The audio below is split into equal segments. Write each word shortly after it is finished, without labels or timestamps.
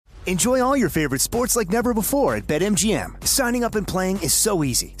Enjoy all your favorite sports like never before at BetMGM. Signing up and playing is so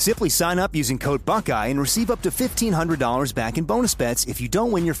easy. Simply sign up using code Buckeye and receive up to $1,500 back in bonus bets if you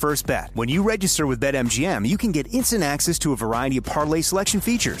don't win your first bet. When you register with BetMGM, you can get instant access to a variety of parlay selection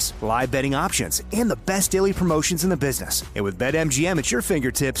features, live betting options, and the best daily promotions in the business. And with BetMGM at your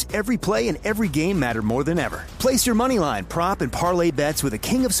fingertips, every play and every game matter more than ever. Place your moneyline, prop, and parlay bets with the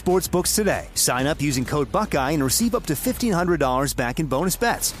king of sportsbooks today. Sign up using code Buckeye and receive up to $1,500 back in bonus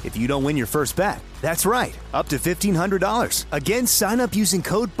bets if you don't win your first bet. That's right, up to $1,500. Again, sign up using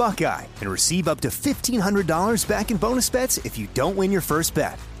code Buckeye and receive up to $1,500 back in bonus bets if you don't win your first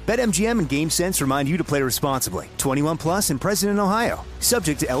bet. BetMGM and GameSense remind you to play responsibly. 21 plus and present in Ohio.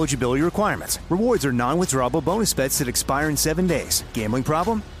 Subject to eligibility requirements. Rewards are non-withdrawable bonus bets that expire in 7 days. Gambling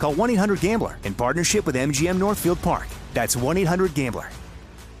problem? Call 1-800-GAMBLER in partnership with MGM Northfield Park. That's 1-800-GAMBLER.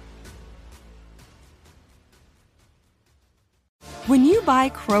 When you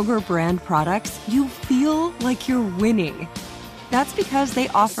buy Kroger brand products, you feel like you're winning. That's because they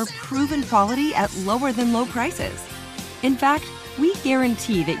offer proven quality at lower than low prices. In fact, we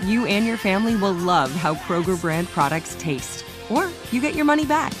guarantee that you and your family will love how Kroger brand products taste, or you get your money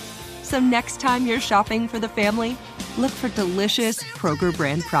back. So next time you're shopping for the family, look for delicious Kroger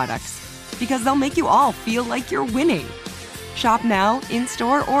brand products, because they'll make you all feel like you're winning. Shop now,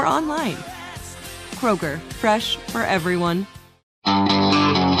 in-store, or online. Kroger, fresh for everyone.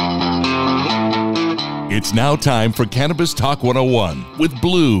 It's now time for Cannabis Talk 101 with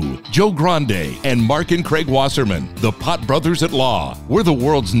Blue, Joe Grande, and Mark and Craig Wasserman, the Pot Brothers at Law. We're the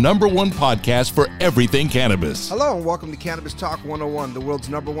world's #1 podcast for everything cannabis. Hello and welcome to Cannabis Talk 101, the world's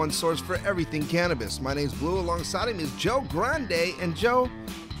 #1 source for everything cannabis. My name's Blue. Alongside him is Joe Grande. And Joe,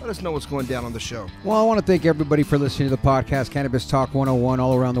 let us know what's going down on the show. Well, I want to thank everybody for listening to the podcast, Cannabis Talk 101,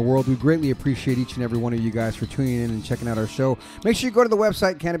 all around the world. We greatly appreciate each and every one of you guys for tuning in and checking out our show. Make sure you go to the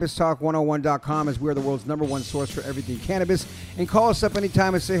website, CannabisTalk101.com, as we are the world's #1 source for everything cannabis. And call us up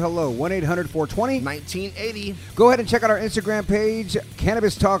anytime and say hello, 1-800-420-1980. Go ahead and check out our Instagram page,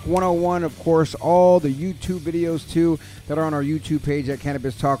 Cannabis Talk 101. Of course, all the YouTube videos, too, that are on our YouTube page at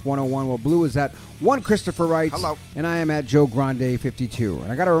Cannabis Talk 101. Well, Blue is at one Christopher Wright. Hello. And I am at Joe Grande 52.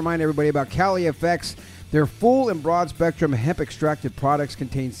 And I got to remind everybody about Cali FX. Their full and broad spectrum hemp extracted products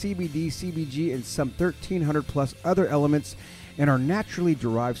contain CBD, CBG, and some 1,300 plus other elements and are naturally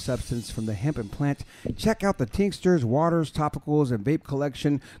derived substance from the hemp and plant. Check out the tinctures, waters, topicals, and vape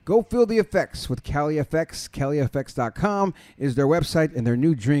collection. Go feel the effects with Cali FX. CaliFX.com is their website, and their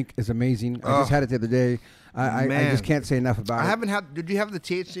new drink is amazing. I just had it the other day. I just can't say enough about it. I haven't had. Did you have the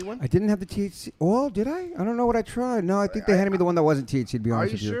THC one? I didn't have the THC. Oh, did I? I don't know what I tried. No, I think they handed me the one that wasn't THC, to be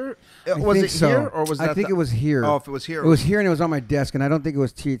honest with you. Are you sure? I Was think it so. here or was that? I think it was here. Oh, if it was here. It was here and it was on my desk, and I don't think it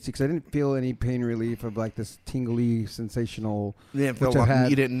was THC because I didn't feel any pain relief of like this tingly, sensational. You didn't feel which I like had.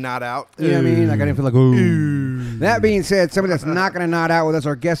 you didn't nod out. You know what I mean? Like I didn't feel like, ooh. That being said, somebody that's not going to nod out with us,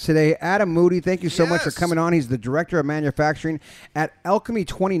 our guest today, Adam Moody. Thank you so much for coming on. He's the Director of Manufacturing at Alchemy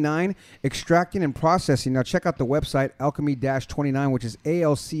 29, Extracting and Processing. Now, check out the website, Alchemy-29, which is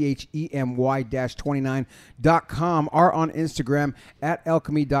ALCHEMY-29.com, or on Instagram at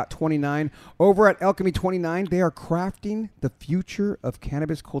Alchemy.29. Over at Alchemy 29, they are crafting the future of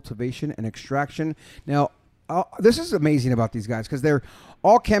cannabis cultivation and extraction. Now, this is amazing about these guys because they're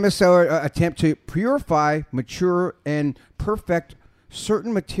all chemists who attempt to purify, mature, and perfect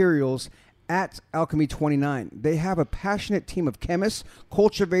certain materials at Alchemy 29. They have a passionate team of chemists,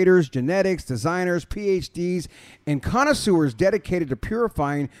 cultivators, genetics, designers, PhDs, and connoisseurs dedicated to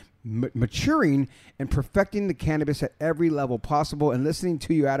purifying, maturing, and perfecting the cannabis at every level possible. And listening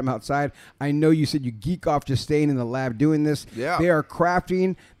to you, Adam, outside, I know you said you geek off just staying in the lab doing this. Yeah. They are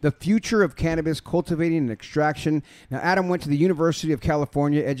crafting the future of cannabis, cultivating and extraction. Now, Adam went to the University of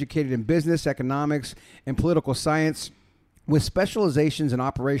California, educated in business, economics, and political science, with specializations in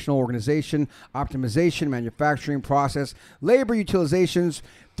operational organization, optimization, manufacturing process, labor utilizations,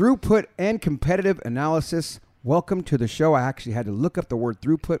 throughput, and competitive analysis. Welcome to the show. I actually had to look up the word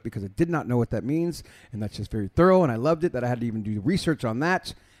throughput because I did not know what that means, and that's just very thorough, and I loved it that I had to even do research on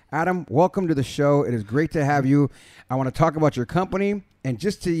that. Adam, welcome to the show. It is great to have you. I want to talk about your company, and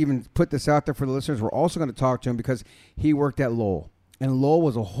just to even put this out there for the listeners, we're also going to talk to him because he worked at Lowell, and Lowell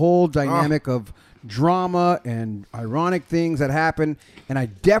was a whole dynamic of drama and ironic things that happen, and I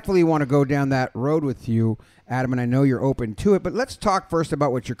definitely want to go down that road with you, Adam, and I know you're open to it, but let's talk first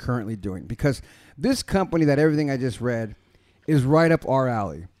about what you're currently doing, because this company, that everything I just read, is right up our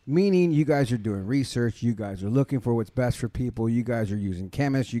alley, meaning you guys are doing research, you guys are looking for what's best for people, you guys are using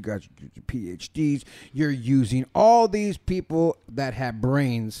chemists, you guys are using PhDs, you're using all these people that have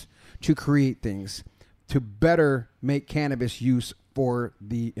brains to create things to better make cannabis use for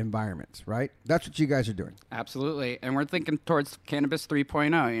the environment, right? That's what you guys are doing. Absolutely. And we're thinking towards Cannabis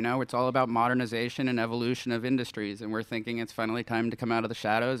 3.0, you know, it's all about modernization and evolution of industries. And we're thinking it's finally time to come out of the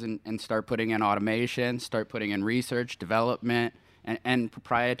shadows and start putting in automation, start putting in research, development, and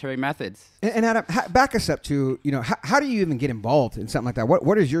proprietary methods. And Adam, back us up to, you know, how do you even get involved in something like that?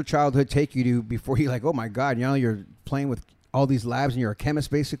 What does your childhood take you to before you're like, oh my God, you know, you're playing with all these labs and you're a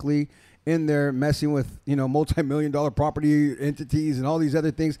chemist basically in there messing with, you know, multi-million-dollar property entities and all these other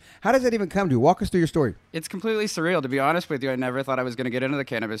things. How does that even come to? Walk us through your story. It's completely surreal, to be honest with you. I never thought I was going to get into the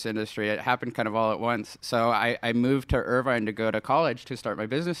cannabis industry. It happened kind of all at once. So I moved to Irvine to go to college to start my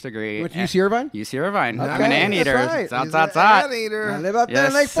business degree. You went to UC Irvine? UC Irvine. Okay, I'm an anteater. that's right. He's an anteater. I live up there Yes,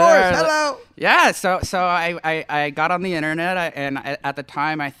 in Lake sir. Forest. Hello. Yeah, so I got on the internet, and at the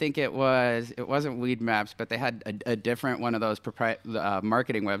time I think it wasn't Weed Maps, but they had a different one of those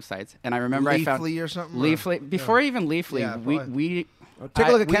marketing websites, and I remember I found Leafly or something. Leafly before even Leafly. Yeah, we Take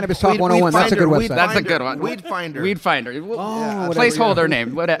a look at Weed- Cannabis Talk 101. That's a good website. That's a good one. Weed Finder. Weed Finder. whatever, Placeholder yeah.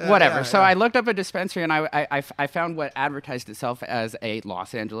 name. Whatever. yeah, So yeah. I looked up a dispensary, and I found what advertised itself as a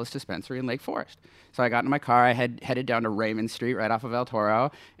Los Angeles dispensary in Lake Forest. So I got in my car. I headed down to Raymond Street, right off of El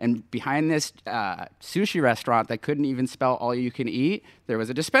Toro, and behind this sushi restaurant that couldn't even spell all you can eat, there was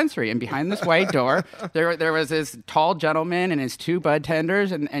a dispensary. And behind this white door, there was this tall gentleman and his two bud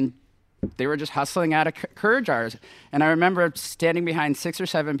tenders, and they were just hustling out of curd jars. And I remember standing behind 6 or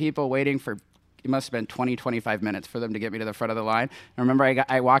 7 people waiting for, it must have been 20, 25 minutes for them to get me to the front of the line. I remember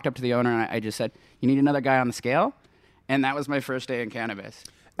I walked up to the owner and I just said, "You need another guy on the scale?" And that was my first day in cannabis.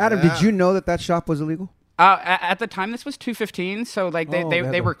 Adam, did you know that shop was illegal? At the time, this was 215, so like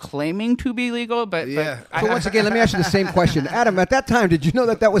they were claiming to be legal, but Yeah. So once again, let me ask you the same question. Adam, at that time, did you know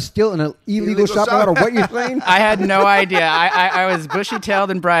that was still an illegal Illegal shop, no shop. matter what you're saying? I had no idea. I was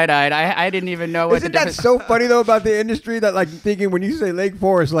bushy-tailed and bright-eyed. I didn't even know what Isn't the that difference. so funny, though, about the industry that, like, thinking when you say Lake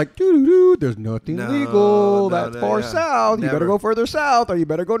Forest, like, doo-doo-doo, there's nothing No, legal. no, That's no, far yeah. south. You Never. better go further south, or you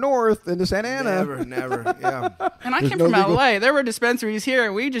better go north into Santa Ana. Never. Yeah. And I There's came no from legal- LA. There were dispensaries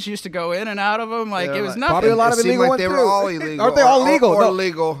here. We just used to go in and out of them like Yeah, it was like- nothing. Probably a lot of It seemed illegal like ones, they were too. all illegal. Aren't they all legal? Or No.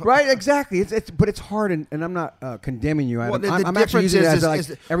 legal. Right, exactly. But it's hard, and I'm not condemning you, Adam. Well, the I'm actually difference using it as, is, like,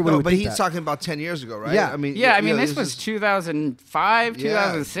 is everybody would but think he's that. talking about 10 years ago, right? Yeah. I mean, Yeah, I mean, you know, this was is- 2005, Yeah.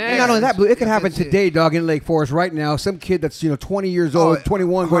 2006. And not only that, Blue, it could happen It's- today, dog, in Lake Forest right now. Some kid that's 20 years Oh, old,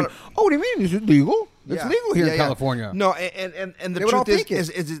 21, going, 100 "Oh, what do you mean? This is legal? It's Yeah. legal here Yeah, in yeah. California." No, and the They would all truth is,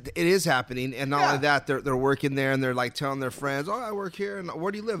 think it. it is happening, and not Yeah. only that, they're working there, and they're like telling their friends, "Oh, I work here." And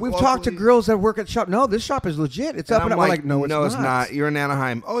where do you live? We've Locally? talked to girls that work at shop. No, this shop is legit. It's up And and I'm up. We're like, no, it's not. You're in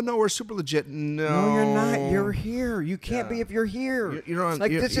Anaheim. Oh no, we're super legit. No, No, you're not. You're here. You can't be if you're here. You're on.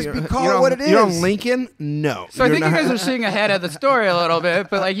 Like, you're, let's just you're- call you're it on- what it is. You're on Lincoln. No. So I you're think you not. guys are seeing ahead of the story a little bit,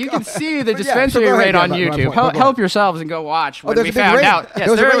 but like you can see the But yeah, so dispensary go ahead, raid yeah, on my YouTube. point, go ahead. Help yourselves and go watch when there's we a big found raid. out. There Yes,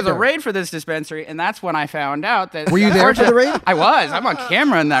 was a there raid was a there. raid for this dispensary, and that's when I found out that. Were you there for the raid? I was. I'm on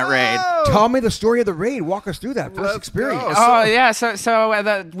camera in that raid. Tell me the story of the raid. Walk us through that first Let's experience. go. Oh yeah,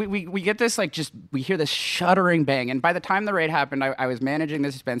 so we get this we hear this shuddering bang, and by the time the raid happened, I was managing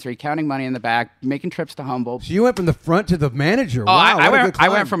this dispensary, counting money in the back, making trips to Humboldt. So you went from the front to the manager. Oh, Wow, I what a went good I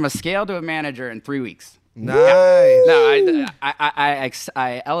climb. went from a scale to a manager in 3 weeks. Nice. No,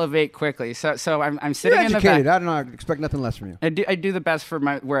 I elevate quickly. So I'm You're sitting in the educated. back. I don't expect nothing less from you. I do the best for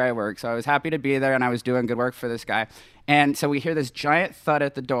where I work. So I was happy to be there, and I was doing good work for this guy. And so we hear this giant thud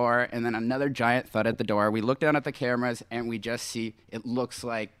at the door, and then another giant thud at the door. We look down at the cameras, and we just see it looks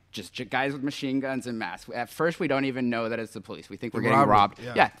like just guys with machine guns and masks. At first, we don't even know that it's the police. We think we're getting Robbery, robbed.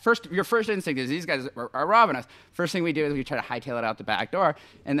 yeah. Your first instinct is these guys are robbing us. First thing we do is we try to hightail it out the back door,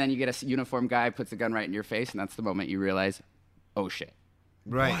 and then you get a uniformed guy, puts a gun right in your face, and that's the moment you realize, oh shit.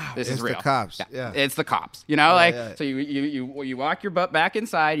 Right. This it's is real. the cops. Yeah. It's the cops. You know, yeah. So you walk your butt back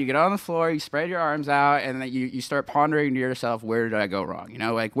inside, you get on the floor, you spread your arms out, and then you start pondering to yourself, where did I go wrong? You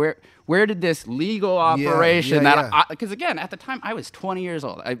know, like where did this legal operation because again, at the time I was 20 years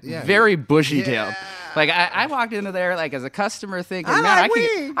old, very bushy-tailed. Like I walked into there like as a customer thinking, I man, like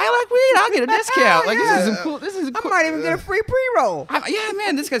weed. I like weed. I'll get a discount. Like Yeah. this is cool. This is I cool. might even get a free pre-roll. Yeah,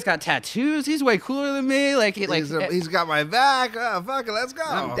 man, this guy's got tattoos. He's way cooler than me. He's got my back. Oh, fuck it, let's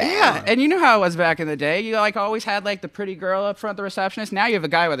go. Yeah, and you know how it was back in the day. You like always had like the pretty girl up front, the receptionist. Now you have a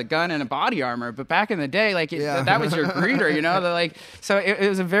guy with a gun and a body armor. But back in the day, like that was your greeter, you know. So it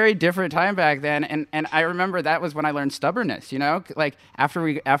was a very different time back then. And I remember that was when I learned stubbornness. You know, like after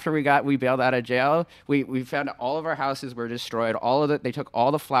we bailed out of jail, we found all of our houses were destroyed. They took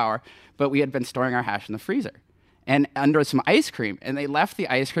all the flour, but we had been storing our hash in the freezer. and under some ice cream, and they left the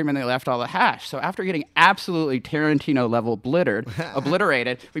ice cream and they left all the hash. So after getting absolutely Tarantino level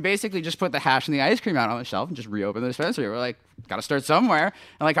obliterated, we basically just put the hash and the ice cream out on the shelf and just reopened the dispensary. We're like, got to start somewhere.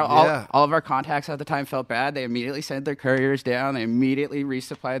 And like all of our contacts at the time felt bad. They immediately sent their couriers down. They immediately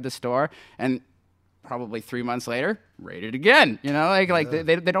resupplied the store, and probably 3 months later, raided again. You know,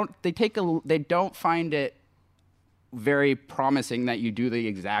 they don't find it very promising that you do the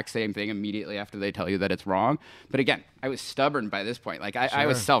exact same thing immediately after they tell you that it's wrong. But again, I was stubborn by this point. Like I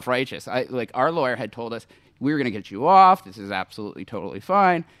was self-righteous. Our lawyer had told us, we were going to get you off. This is absolutely totally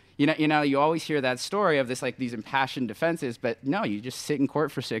fine. You know, you always hear that story of this, like these impassioned defenses, but no, you just sit in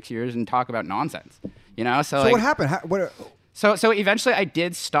court for 6 years and talk about nonsense. You know, so like, what happened? So eventually I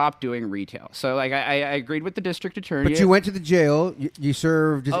did stop doing retail. So like I agreed with the district attorney. But you went to the jail. You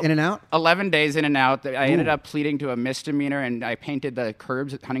served just in and out? 11 days in and out. I ended up pleading to a misdemeanor, and I painted the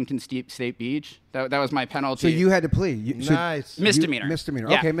curbs at Huntington State Beach. That was my penalty. So you had to plead. Nice. Misdemeanor. Misdemeanor.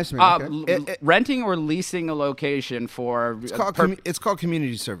 Yeah. Okay, misdemeanor. Okay. Renting or leasing a location for... It's called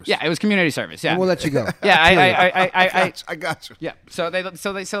community service. Yeah, it was community service. Yeah. And we'll let you go. Yeah, I got you. Yeah. So they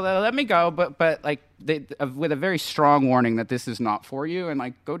let me go, but like with a very strong warning that this is not for you, and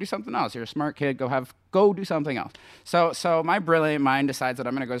like go do something else. You're a smart kid. Go do something else. So my brilliant mind decides that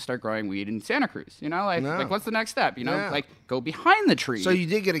I'm going to go start growing weed in Santa Cruz. You know, like what's the next step? You know, like go behind the tree. So you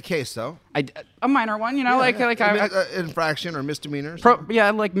did get a case though. A minor one, you know, infraction or misdemeanor.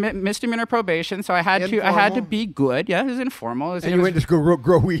 Misdemeanor probation. So I had to be good. Yeah, it was informal. And you went to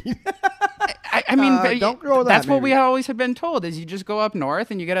grow weed. I mean, don't grow that. That's what we always have been told: is you just go up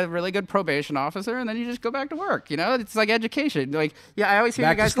north and you get a really good probation officer, and then you just go back to work. You know, it's like education. Like, I always hear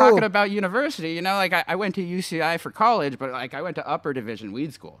you guys talking about university. You know, like I went to UCI for college, but like I went to upper division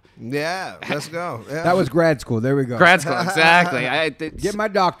weed school. Yeah, let's go. Yeah. That was grad school. There we go. Grad school, exactly. Get my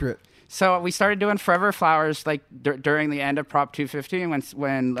doctorate. So we started doing Forever Flowers like during the end of Prop 215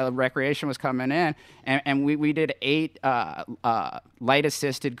 when recreation was coming in, and we did 8 light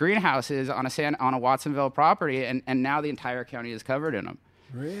assisted greenhouses on a Watsonville property, and now the entire county is covered in them.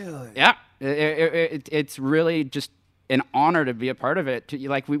 Really? Yeah, it's really just an honor to be a part of it.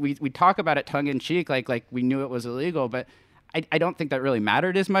 We talk about it tongue in cheek, like we knew it was illegal, but I don't think that really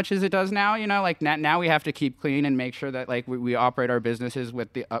mattered as much as it does now. You know, like now we have to keep clean and make sure that like we operate our businesses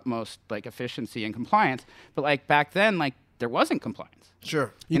with the utmost like efficiency and compliance. But like back then, like there wasn't compliance.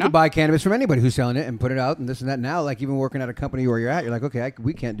 Sure. You can buy cannabis from anybody who's selling it and put it out and this and that. Now, like even working at a company where you're at, you're like, okay,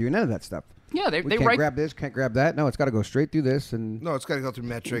 we can't do none of that stuff. Yeah, they can't grab this, can't grab that. No, it's got to go straight through this, and no, it's got to go through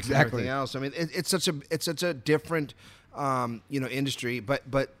metrics and everything else. I mean, it's such a different industry,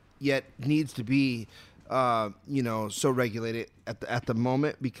 but yet needs to be so regulated at the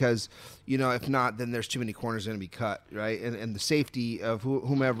moment because if not, then there's too many corners going to be cut, right? And the safety of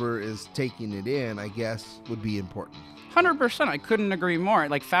whomever is taking it in, I guess, would be important. 100%. I couldn't agree more.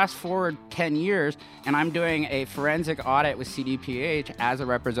 Like fast forward 10 years, and I'm doing a forensic audit with CDPH as a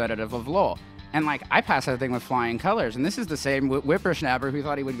representative of Lowell. And like I passed that thing with flying colors, and this is the same whippersnapper who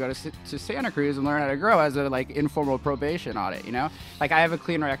thought he would go to Santa Cruz and learn how to grow as a like informal probation audit. You know, like I have a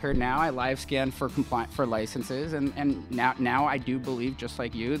clean record now. I live scan for licenses, and now I do believe, just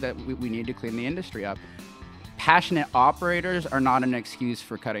like you, that we need to clean the industry up. Passionate operators are not an excuse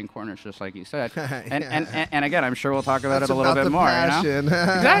for cutting corners, just like you said. And again, I'm sure we'll talk about it a little bit more. You know?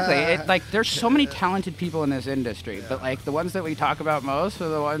 Exactly. There's so many talented people in this industry, but like the ones that we talk about most are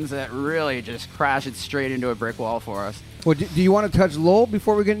the ones that really just crash it straight into a brick wall for us. Well, do you want to touch Lowell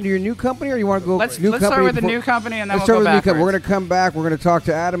before we get into your new company, or you want to go? Let's start with the new company, and then we'll go backwards. We're going to come back. We're going to talk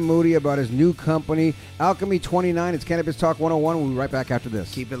to Adam Moody about his new company, Alchemy 29. It's Cannabis Talk 101. We'll be right back after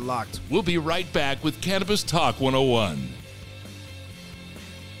this. Keep it locked. We'll be right back with Cannabis Talk 101.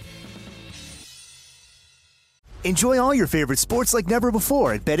 Enjoy all your favorite sports like never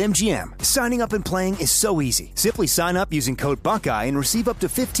before at BetMGM. Signing up and playing is so easy. Simply sign up using code Buckeye and receive up to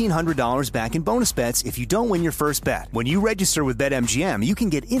 $1,500 back in bonus bets if you don't win your first bet. When you register with BetMGM, you can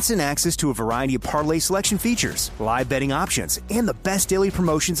get instant access to a variety of parlay selection features, live betting options, and the best daily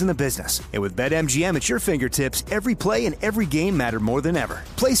promotions in the business. And with BetMGM at your fingertips, every play and every game matter more than ever.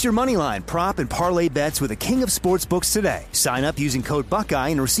 Place your moneyline, prop, and parlay bets with the king of sportsbooks today. Sign up using code Buckeye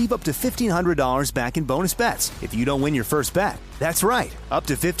and receive up to $1,500 back in bonus bets if you don't win your first bet. That's right, up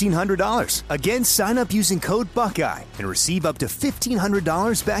to $1,500. Again, sign up using code Buckeye and receive up to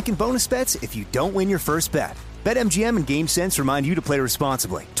 $1,500 back in bonus bets if you don't win your first bet. BetMGM and GameSense remind you to play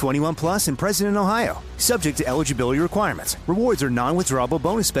responsibly. 21 plus and present in Ohio. Subject to eligibility requirements. Rewards are non-withdrawable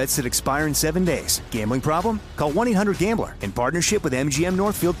bonus bets that expire in 7 days. Gambling problem? Call 1-800-GAMBLER in partnership with MGM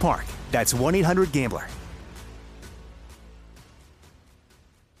Northfield Park. That's 1-800-GAMBLER.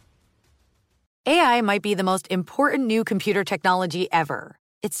 AI might be the most important new computer technology ever.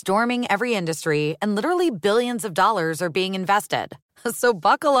 It's storming every industry, and literally billions of dollars are being invested. So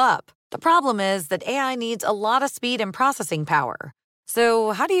buckle up. The problem is that AI needs a lot of speed and processing power.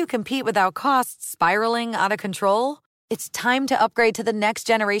 So how do you compete without costs spiraling out of control? It's time to upgrade to the next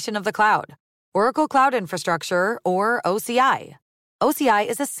generation of the cloud. Oracle Cloud Infrastructure, or OCI. OCI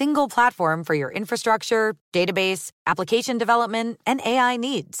is a single platform for your infrastructure, database, application development, and AI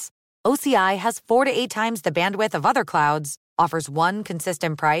needs. OCI has 4 to 8 times the bandwidth of other clouds, offers one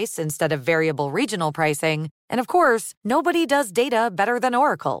consistent price instead of variable regional pricing, and of course, nobody does data better than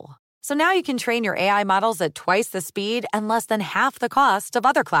Oracle. So now you can train your AI models at twice the speed and less than half the cost of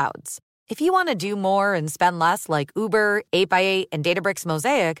other clouds. If you want to do more and spend less like Uber, 8x8, and Databricks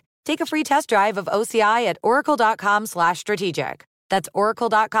Mosaic, take a free test drive of OCI at oracle.com/strategic. That's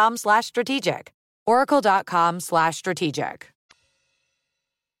oracle.com/strategic. Oracle.com/strategic.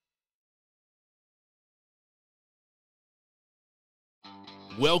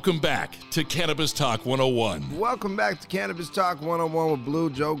 Welcome back to Cannabis Talk 101. Welcome back to Cannabis Talk 101 with Blue,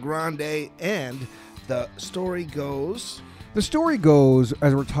 Joe Grande, and the story goes... The story goes,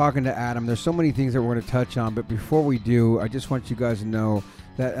 as we're talking to Adam, there's so many things that we're going to touch on, but before we do, I just want you guys to know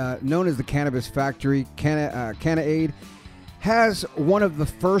that known as the Cannabis Factory, CannaAid, has one of the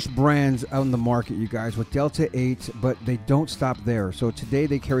first brands on the market, you guys, with Delta 8, but they don't stop there. So today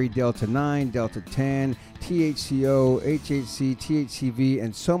they carry Delta 9, Delta 10, THCO, HHC, THCV,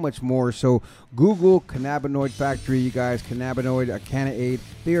 and so much more. So Google Cannabinoid Factory, you guys, Cannabinoid, CannaAid,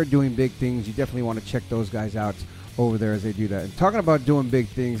 they are doing big things. You definitely want to check those guys out over there as they do that. And talking about doing big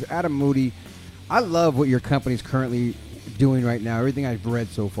things, Adam Moody, I love what your company's currently doing right now, everything I've read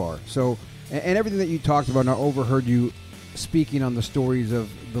so far. So, and everything that you talked about, and I overheard you speaking on the stories of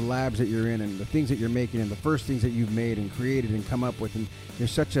the labs that you're in and the things that you're making and the first things that you've made and created and come up with. And you're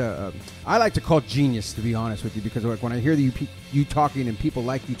such I like to call genius, to be honest with you, because like when I hear you talking and people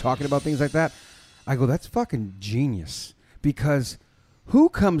like you talking about things like that, I go, that's fucking genius. Because who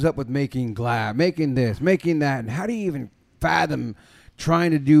comes up with making glab, making this, making that, and how do you even fathom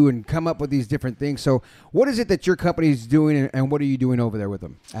trying to do and come up with these different things? So what is it that your company is doing, and what are you doing over there with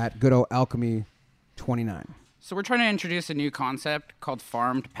them at Good Old Alchemy 29? So we're trying to introduce a new concept called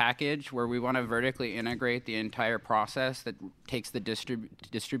farm to package, where we want to vertically integrate the entire process that takes the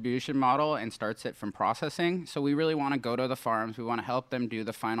distribution model and starts it from processing. So we really want to go to the farms. We want to help them do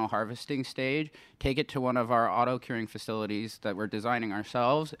the final harvesting stage, take it to one of our auto curing facilities that we're designing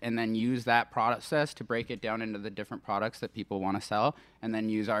ourselves, and then use that process to break it down into the different products that people want to sell, and then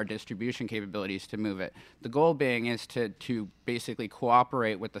use our distribution capabilities to move it. The goal being is to basically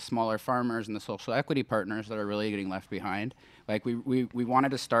cooperate with the smaller farmers and the social equity partners that are really getting left behind. Like we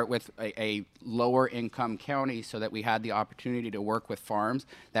wanted to start with a lower income county so that we had the opportunity to work with farms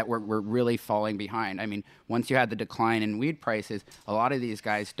that were really falling behind. I mean, once you had the decline in weed prices, a lot of these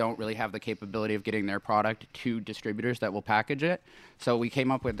guys don't really have the capability of getting their product to distributors that will package it. So we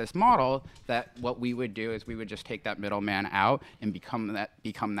came up with this model that what we would do is we would just take that middleman out and become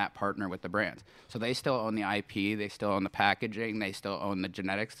that partner with the brands. So they still own the IP, they still own the packaging, they still own the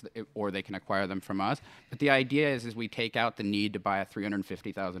genetics, or they can acquire them from us. But the idea is we take out the need to buy a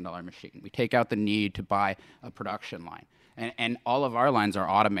 $350,000 machine. We take out the need to buy a production line. And all of our lines are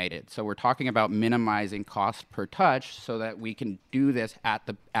automated. So we're talking about minimizing cost per touch so that we can do this at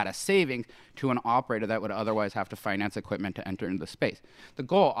a savings to an operator that would otherwise have to finance equipment to enter into the space. The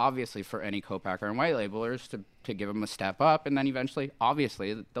goal, obviously, for any co-packer and white labeler is to give them a step up, and then eventually,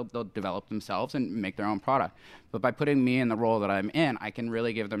 obviously, they'll develop themselves and make their own product. But by putting me in the role that I'm in, I can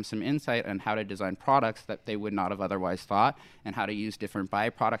really give them some insight on how to design products that they would not have otherwise thought, and how to use different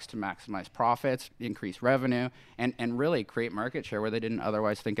byproducts to maximize profits, increase revenue, and really create market share where they didn't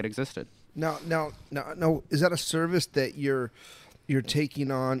otherwise think it existed. Now, is that a service that you're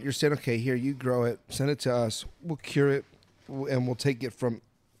taking on? You're saying, okay, here, you grow it, send it to us, we'll cure it, and we'll take it from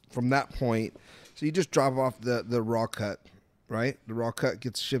that point. So you just drop off the raw cut, right? The raw cut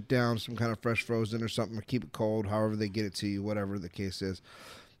gets shipped down, some kind of fresh frozen or something, or keep it cold, however they get it to you, whatever the case is.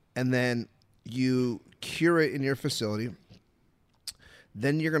 And then you cure it in your facility.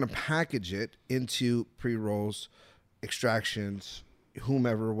 Then you're going to package it into pre-rolls, extractions,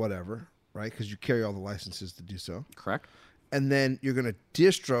 whomever, whatever, right? Because you carry all the licenses to do so. Correct. And then you're going to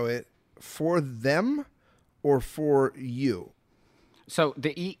distro it for them or for you. So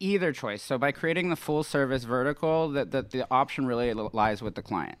either choice. So by creating the full service vertical, the option really lies with the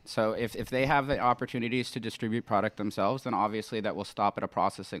client. So if they have the opportunities to distribute product themselves, then obviously that will stop at a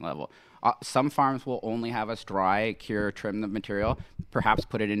processing level. Some farms will only have us dry, cure, trim the material, perhaps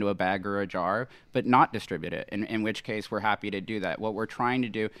put it into a bag or a jar, but not distribute it, in which case we're happy to do that. What we're trying to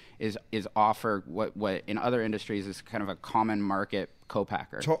do is offer what in other industries is kind of a common market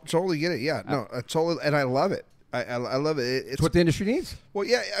co-packer. Totally get it. Yeah, no, totally, and I love it. I love it. It's what the industry needs. Well,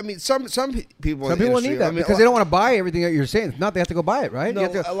 yeah, I mean, some people. Some people need that because they don't want to buy everything that you're saying. It's not they have to go buy it, right? No, you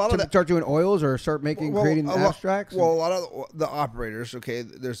have to, a lot of start doing oils or start creating abstracts. A lot of the operators. Okay,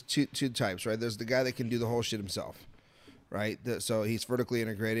 there's two types, right? There's the guy that can do the whole shit himself, right? So he's vertically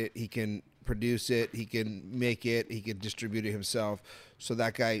integrated. He can produce it. He can make it. He can distribute it himself. So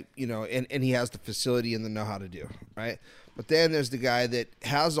that guy, and he has the facility and the know-how to do, right? But then there's the guy that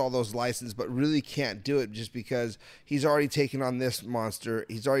has all those licenses but really can't do it just because he's already taken on this monster.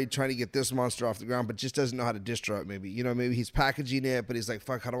 He's already trying to get this monster off the ground but just doesn't know how to distro it maybe. Maybe he's packaging it, but he's like,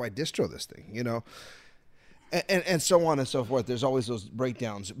 fuck, how do I distro this thing, And so on and so forth. There's always those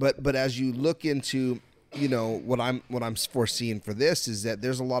breakdowns. But as you look into what I'm foreseeing for this is that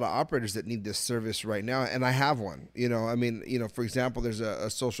there's a lot of operators that need this service right now, and I have one. For example, there's a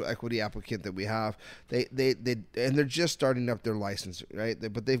social equity applicant that we have. They and they're just starting up their license, right?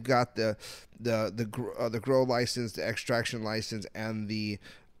 But they've got the grow license, the extraction license, and the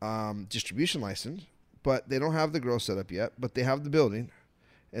distribution license. But they don't have the grow set up yet. But they have the building.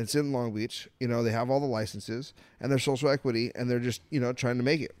 And it's in Long Beach. They have all the licenses, and they're social equity, and they're just trying to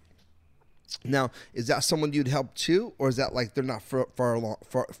make it. Now, is that someone you'd help too, or is that like they're not far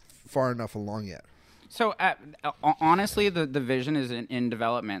enough along yet? So honestly, the vision is in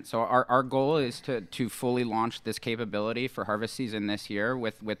development. So our goal is to fully launch this capability for harvest season this year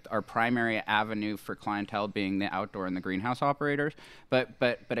with our primary avenue for clientele being the outdoor and the greenhouse operators. But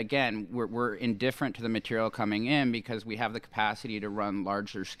again, we're indifferent to the material coming in because we have the capacity to run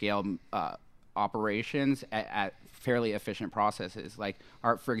larger scale operations at fairly efficient processes. Like,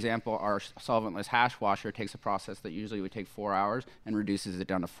 for example, our solventless hash washer takes a process that usually would take 4 hours and reduces it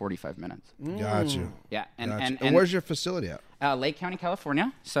down to 45 minutes. Gotcha. Yeah, and where's your facility at? Lake County,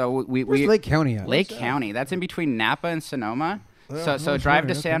 California. So where's Lake County at? Lake County. That's in between Napa and Sonoma. So drive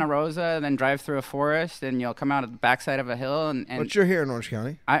to Santa Rosa, then drive through a forest, and you'll come out at the backside of a hill. And but you're here in Orange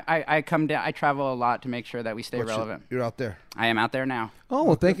County. I come down. I travel a lot to make sure that we stay relevant. You're out there. I am out there now. Oh,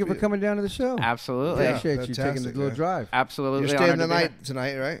 well, thank you for coming down to the show. Absolutely. Appreciate you taking the little drive. Absolutely. You're staying the night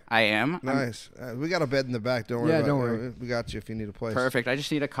tonight, right? I am. Nice. We got a bed in the back. Don't worry. Don't worry. We got you if you need a place. Perfect. I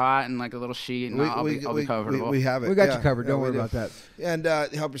just need a cot and like a little sheet, and I'll be comfortable. We have it. We got you covered. Don't worry about that. And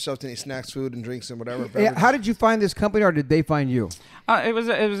help yourself to any snacks, food, and drinks, and whatever. Yeah, how did you find this company, or did they find you? It was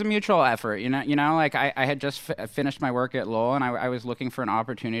a mutual effort. Like I had just finished my work at Lowell, and I was looking for an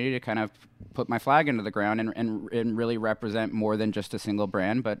opportunity to kind of put my flag into the ground and really represent more than just a single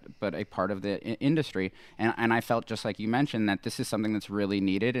brand, but a part of the industry. And I felt, just like you mentioned, that this is something that's really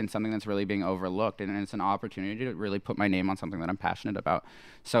needed and something that's really being overlooked, and it's an opportunity to really put my name on something that I'm passionate about.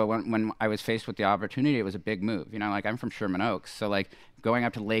 So when I was faced with the opportunity, it was a big move. Like I'm from Sherman Oaks, so like going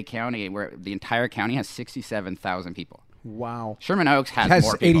up to Lake County, where the entire county has 67,000 people. Wow. Sherman Oaks has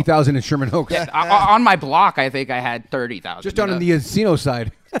more people. 80,000 in Sherman Oaks. Yeah, on my block, I think I had 30,000. Just down on the Encino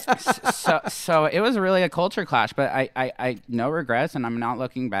side. so it was really a culture clash, but I no regrets, and I'm not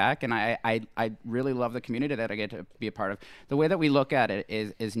looking back, and I really love the community that I get to be a part of. The way that we look at it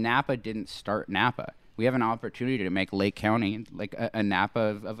is Napa didn't start Napa. We have an opportunity to make Lake County like a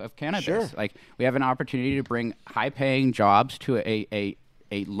Napa of cannabis. Sure. Like we have an opportunity to bring high-paying jobs to a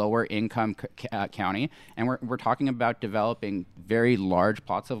lower income county, and we're talking about developing very large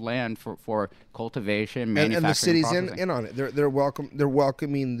plots of land for cultivation, manufacturing, and the city's processing. in on it. They're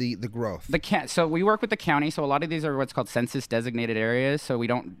welcoming the growth. So we work with the county. So a lot of these are what's called census designated areas. So we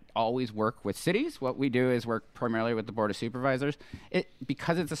don't always work with cities. What we do is work primarily with the board of supervisors.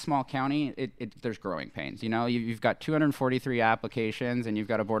 Because it's a small county, there's growing pains. You've got 243 applications, and you've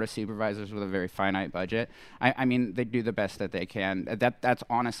got a board of supervisors with a very finite budget. I mean, they do the best that they can. That's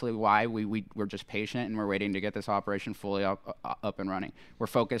honestly why we're just patient, and we're waiting to get this operation fully up and running. We're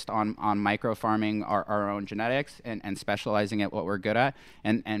focused on micro farming our own genetics and specializing at what we're good at.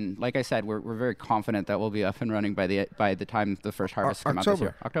 And like I said, we're very confident that we'll be up and running by the time the first harvest come out this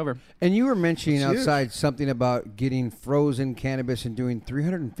year. October. And you were mentioning outside something about getting frozen cannabis and doing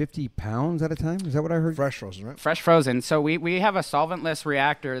 350 pounds at a time. Is that what I heard? Fresh frozen, right? Fresh frozen. So we have a solventless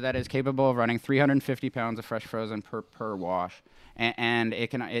reactor that is capable of running 350 pounds of fresh frozen per wash. And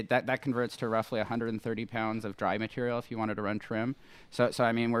that converts to roughly 130 pounds of dry material if you wanted to run trim. So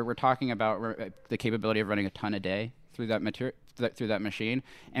I mean, we're talking about the capability of running a ton a day through that through that machine.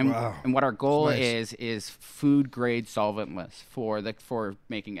 And and what our goal is food grade solventless for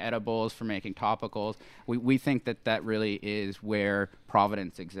making edibles, for making topicals. We think that really is where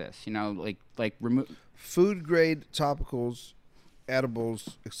providence exists. You know, like food grade topicals,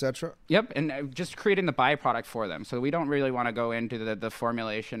 edibles, etc. Yep, and just creating the byproduct for them. So we don't really want to go into the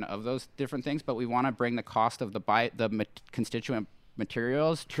formulation of those different things, but we want to bring the cost of the constituent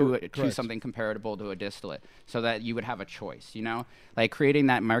materials to something comparable to a distillate, so that you would have a choice. You know, like creating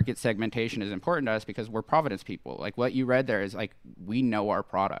that market segmentation is important to us because we're Providence people. Like what you read there is like, we know our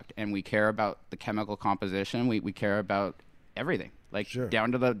product and we care about the chemical composition. We care about everything, like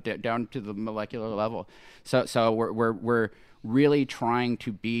down to the molecular level. So we're really trying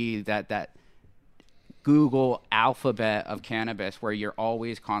to be that Google alphabet of cannabis where you're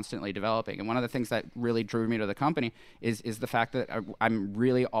always constantly developing. And one of the things that really drew me to the company is the fact that I'm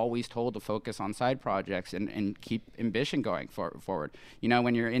really always told to focus on side projects and keep ambition going forward. You know,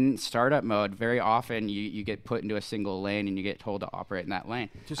 when you're in startup mode, very often you get put into a single lane and you get told to operate in that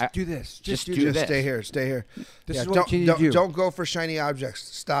lane. Just do this. Just do this. Stay here. This is what you do. Don't go for shiny objects.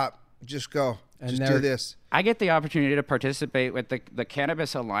 Stop. Just go. Just do this. I get the opportunity to participate with the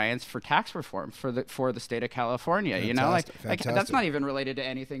Cannabis Alliance for tax reform for the state of California. Fantastic, you know, like that's not even related to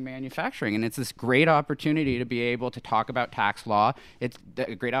anything manufacturing, and it's this great opportunity to be able to talk about tax law. It's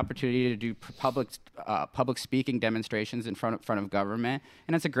a great opportunity to do public speaking demonstrations in front of government,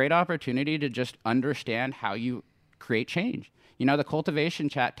 and it's a great opportunity to just understand how you create change. You know, the cultivation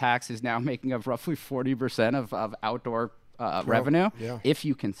tax is now making up roughly 40% of outdoor revenue if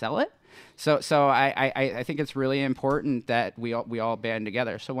you can sell it. So I think it's really important that we all band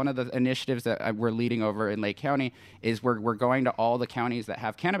together. So one of the initiatives that we're leading over in Lake County is we're going to all the counties that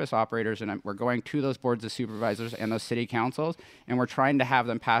have cannabis operators, and we're going to those boards of supervisors and those city councils, and we're trying to have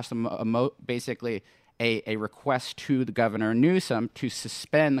them pass basically a request to the Governor Newsom to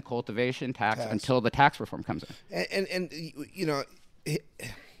suspend the cultivation tax until the tax reform comes in. And you know,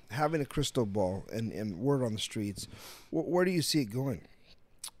 having a crystal ball and word on the streets, where do you see it going?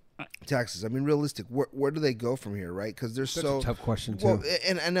 Taxes. I mean, realistic. Where do they go from here, right? Because there's That's a tough question too. Well,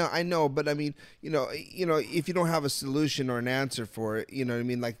 and I know, but I mean, you know, if you don't have a solution or an answer for it, you know what I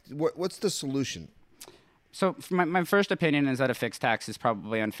mean? Like, what's the solution? So my first opinion is that a fixed tax is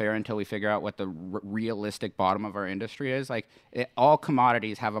probably unfair until we figure out what the realistic bottom of our industry is. Like all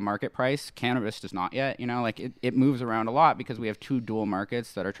commodities have a market price. Cannabis does not yet. You know, like it moves around a lot because we have two dual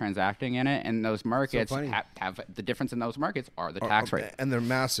markets that are transacting in it, and those markets have the difference in those markets are the tax rate. And they're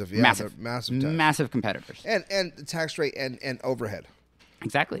massive. Yeah, massive, they're massive. Massive competitors. And the tax rate and overhead.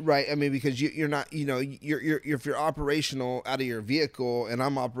 Exactly. Right. I mean, because you're not, you know, if you're operational out of your vehicle and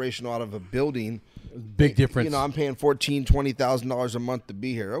I'm operational out of a building. Big difference. You know, I'm paying $20,000 a month to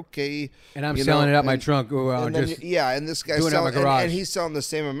be here. Okay. And I'm selling it out my trunk. And this guy's selling it out my garage. And he's selling the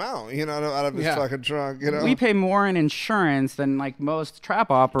same amount, you know, out of his fucking trunk, you know. We pay more in insurance than like most trap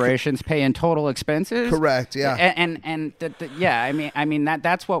operations pay in total expenses. Correct. Yeah. I mean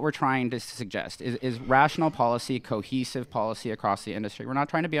that's what we're trying to suggest is rational policy, cohesive policy across the industry. We're not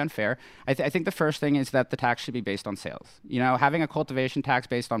trying to be unfair. I think the first thing is that the tax should be based on sales. You know, having a cultivation tax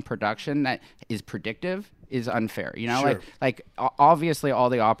based on production that is predictive is unfair. You know, like obviously all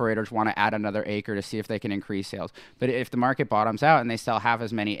the operators want to add another acre to see if they can increase sales. But if the market bottoms out and they sell half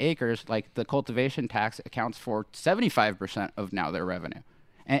as many acres, like the cultivation tax accounts for 75% of now their revenue.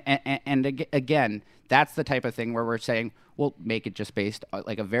 And again, that's the type of thing where we're saying, we'll make it just based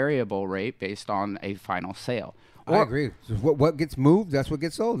like a variable rate based on a final sale. I agree. So what gets moved, that's what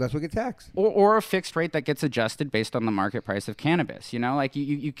gets sold. That's what gets taxed. Or a fixed rate that gets adjusted based on the market price of cannabis. You know, like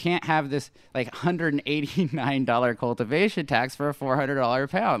you can't have this like $189 cultivation tax for a $400 a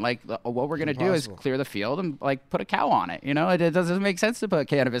pound. Like what we're going to do is clear the field and like put a cow on it. You know, it doesn't make sense to put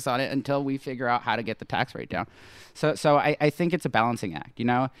cannabis on it until we figure out how to get the tax rate down. So I think it's a balancing act. You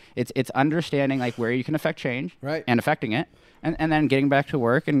know, it's understanding like where you can affect change and affecting it, and then getting back to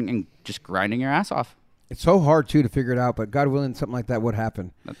work and just grinding your ass off. It's so hard, too, to figure it out, but God willing, something like that would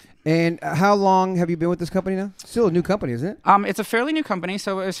happen. And how long have you been with this company now? Still a new company, isn't it? It's a fairly new company,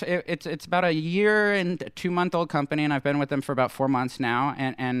 so it's about a year and 2-month-old company, and I've been with them for about 4 months now.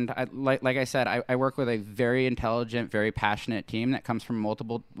 And like I said, I work with a very intelligent, very passionate team that comes from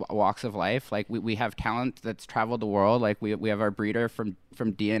multiple walks of life. Like we have talent that's traveled the world. Like we have our breeder from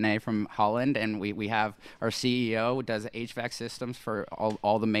DNA from Holland, and we have our CEO who does HVAC systems for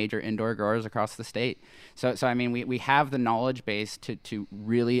all the major indoor growers across the state. So I mean, we have the knowledge base to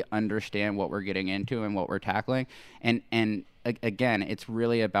really understand what we're getting into and what we're tackling. And again, it's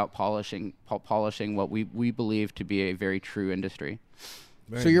really about polishing what we believe to be a very true industry.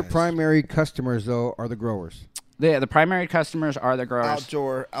 So your primary customers, though, are the growers? The primary customers are the growers.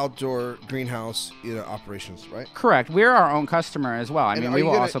 Outdoor greenhouse, operations, right? Correct. We're our own customer as well. I mean, we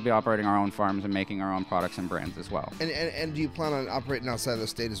will also be operating our own farms and making our own products and brands as well. And do you plan on operating outside of the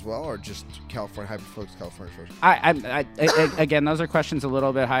state as well, or just California, hyper-focused California first? Again, those are questions a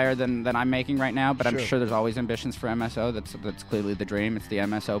little bit higher than I'm making right now, but I'm sure there's always ambitions for MSO. That's clearly the dream. It's the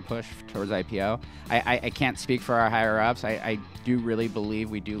MSO push towards IPO. I can't speak for our higher-ups. I do really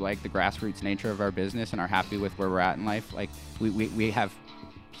believe we do like the grassroots nature of our business and are happy with where we're at in life. Like we have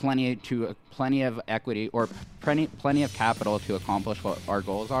plenty of equity or plenty of capital to accomplish what our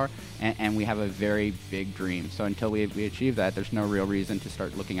goals are, and we have a very big dream. So until we achieve that, there's no real reason to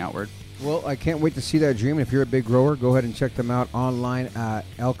start looking outward. Well, I can't wait to see that dream. If you're a big grower, go ahead and check them out online at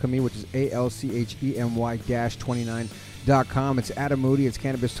Alchemy, which is ALCHEMY-29.com. It's Adam Moody. It's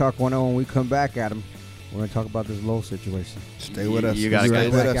Cannabis Talk 101. When we come back, Adam, we're going to talk about this Lowell situation. Stay with us. You got to stay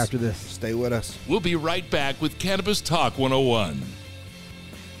with us after this. Stay with us. We'll be right back with Cannabis Talk 101.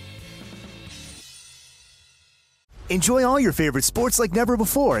 Enjoy all your favorite sports like never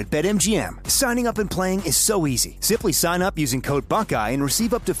before at BetMGM. Signing up and playing is so easy. Simply sign up using code Buckeye and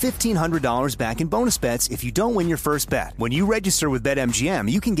receive up to $1,500 back in bonus bets if you don't win your first bet. When you register with BetMGM,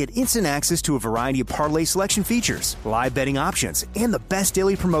 you can get instant access to a variety of parlay selection features, live betting options, and the best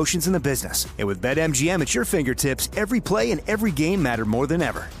daily promotions in the business. And with BetMGM at your fingertips, every play and every game matter more than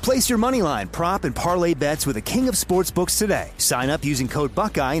ever. Place your moneyline, prop, and parlay bets with the king of sportsbooks today. Sign up using code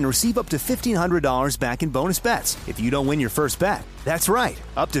Buckeye and receive up to $1,500 back in bonus bets if you don't win your first bet. That's right,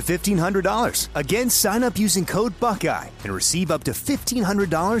 up to $1,500. Again, sign up using code Buckeye and receive up to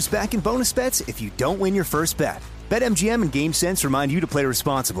 $1,500 back in bonus bets if you don't win your first bet. BetMGM and GameSense remind you to play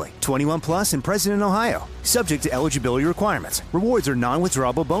responsibly. 21 plus and present in Ohio. Subject to eligibility requirements. Rewards are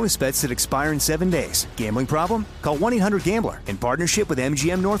non-withdrawable bonus bets that expire in 7 days. Gambling problem? Call 1-800-GAMBLER in partnership with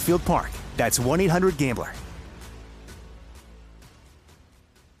MGM Northfield Park. That's 1-800-GAMBLER.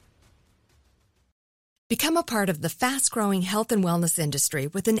 Become a part of the fast-growing health and wellness industry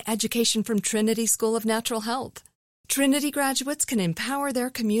with an education from Trinity School of Natural Health. Trinity graduates can empower their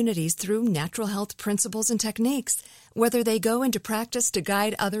communities through natural health principles and techniques, whether they go into practice to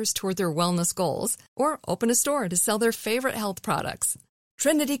guide others toward their wellness goals or open a store to sell their favorite health products.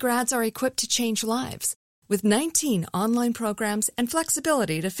 Trinity grads are equipped to change lives with 19 online programs and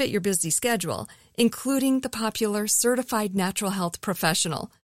flexibility to fit your busy schedule, including the popular Certified Natural Health Professional.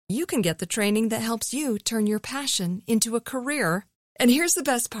 You can get the training that helps you turn your passion into a career. And here's the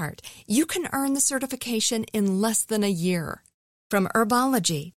best part. You can earn the certification in less than a year. From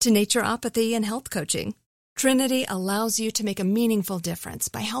herbology to naturopathy and health coaching, Trinity allows you to make a meaningful difference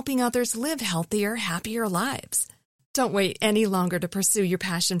by helping others live healthier, happier lives. Don't wait any longer to pursue your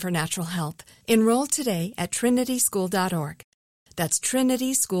passion for natural health. Enroll today at trinityschool.org. That's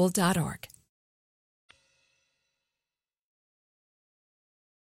trinityschool.org.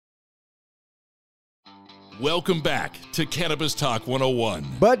 Welcome back to Cannabis Talk 101.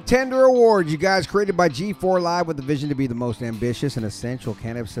 Bud Tender Awards, you guys, created by G4 Live with the vision to be the most ambitious and essential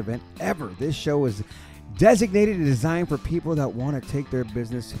cannabis event ever. This show is designated and designed for people that want to take their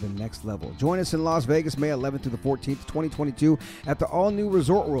business to the next level. Join us in Las Vegas, May 11th through the 14th, 2022 at the all-new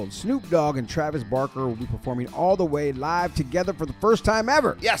Resort World. Snoop Dogg and Travis Barker will be performing all the way live together for the first time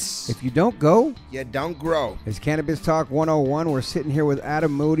ever. Yes. If you don't go, you don't grow. It's Cannabis Talk 101. We're sitting here with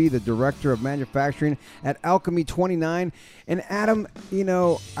Adam Moody, the Director of Manufacturing at Alchemy 29. And Adam,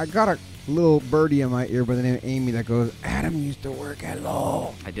 I got a little birdie in my ear by the name of Amy that goes, Adam used to work at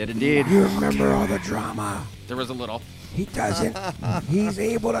Lowell. I did indeed. You remember all the drama? There was a little. He doesn't. He's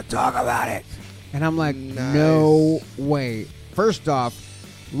able to talk about it. And I'm like, no way. First off,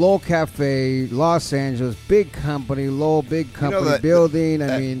 Lowell Cafe, Los Angeles, big company, Lowell, big company building.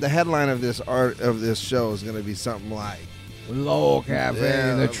 The headline of this show is going to be something like Lowell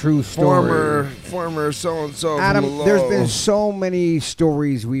Cafe, the true story. Former so-and-so Adam, from there's been so many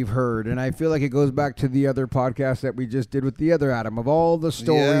stories we've heard, and I feel like it goes back to the other podcast that we just did with the other Adam, of all the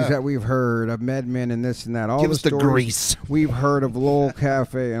stories that we've heard of MedMen and this and that. All Give the us the stories grease. We've heard of Lowell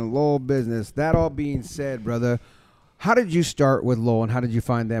Cafe and Lowell Business. That all being said, brother, how did you start with Lowell, and how did you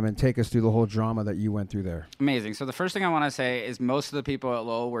find them, and take us through the whole drama that you went through there? Amazing. So the first thing I want to say is most of the people at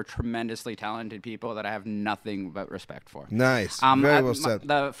Lowell were tremendously talented people that I have nothing but respect for. Nice. Very well said.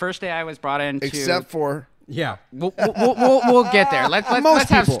 The first day I was brought in Except for Yeah. We'll get there. Let's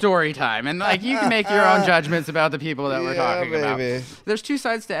have story time, and like you can make your own judgments about the people that we're talking about. There's two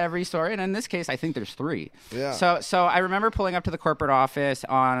sides to every story, and in this case, I think there's three. Yeah. So I remember pulling up to the corporate office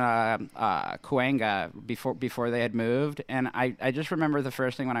on Cahuenga before they had moved, and I just remember the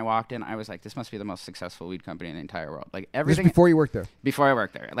first thing when I walked in, I was like, this must be the most successful weed company in the entire world. Like everything. This before you worked there. Before I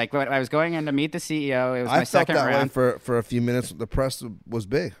worked there, like when I was going in to meet the CEO, it was my second round. I felt that way for a few minutes. The press was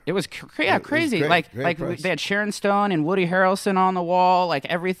big. It was crazy. It was great They had Sharon Stone and Woody Harrelson on the wall. Like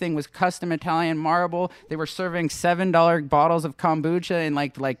everything was custom Italian marble. They were serving $7 bottles of kombucha in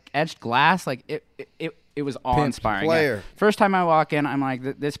like etched glass. Like it was awe-inspiring. Player. Yeah. First time I walk in, I'm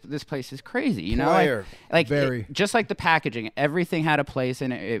like, this place is crazy. You know, just like the packaging, everything had a place,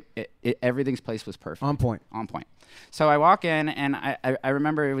 and everything's place was perfect. On point. So I walk in, and I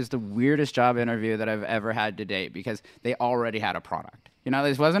remember it was the weirdest job interview that I've ever had to date because they already had a product. You know,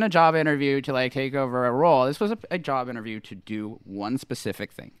 this wasn't a job interview to like take over a role. This was a job interview to do one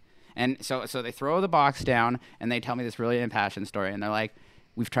specific thing. And so they throw the box down, and they tell me this really impassioned story, and they're like,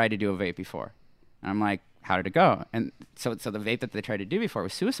 we've tried to do a vape before. And I'm like, how did it go? And so the vape that they tried to do before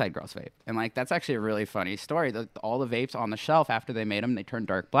was Suicide Girls vape. And like, that's actually a really funny story. All the vapes on the shelf after they made them, they turned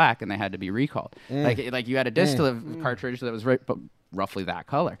dark black and they had to be recalled. Like you had a distillate cartridge that was roughly that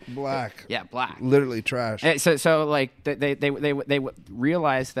color. Black. Yeah, black. Literally trash. So like they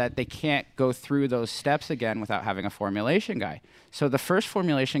realized that they can't go through those steps again without having a formulation guy. So the first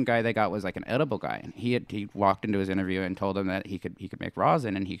formulation guy they got was like an edible guy. And he walked into his interview and told them that he could make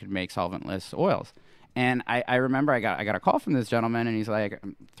rosin and he could make solventless oils. And I remember I got a call from this gentleman, and he's like,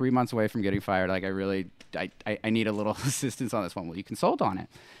 I'm 3 months away from getting fired. Like, I need a little assistance on this one. Will you consult on it?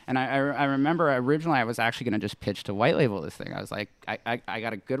 And I remember originally I was actually going to just pitch to white label this thing. I was like, I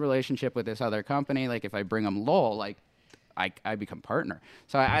got a good relationship with this other company. Like, if I bring them Lowell, like, I become partner.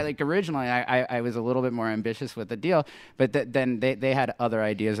 So I like originally I was a little bit more ambitious with the deal, but then they had other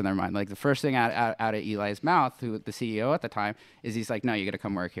ideas in their mind. Like the first thing out of Eli's mouth, who the CEO at the time, is he's like, no, you got to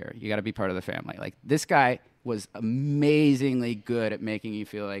come work here. You got to be part of the family. Like this guy was amazingly good at making you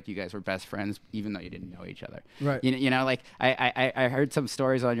feel like you guys were best friends, even though you didn't know each other. Right. You know, like I heard some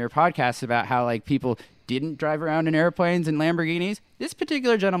stories on your podcast about how like people didn't drive around in airplanes and Lamborghinis. This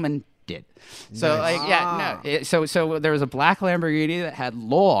particular gentleman did. So so there was a black Lamborghini that had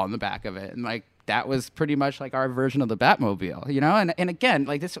Lowell on the back of it, and like that was pretty much like our version of the Batmobile, you know? And again,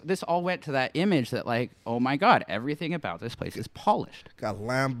 like this all went to that image that like, oh my God, everything about this place is polished. Got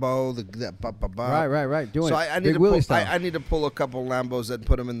Lambo, Right. Doing so it. I need to pull a couple Lambos and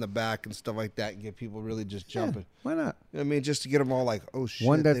put them in the back and stuff like that and get people really just jumping. Why not? You know what I mean? Just to get them all like, oh shit.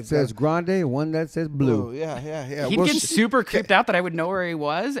 One that says Grande, one that says Blue. Oh, yeah. He'd get super creeped out that I would know where he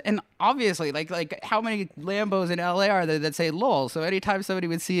was. And obviously, like how many Lambos in LA are there that say Lowell? So anytime somebody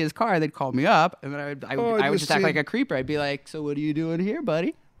would see his car, they'd call me up. And then I would just act like a creeper. I'd be like, so what are you doing here,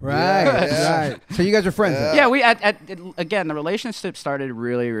 buddy? Right. So you guys are friends then? Yeah, we again, the relationship started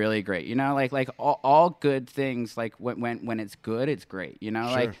really, really great. You know, like all good things, like when it's good, it's great. You know,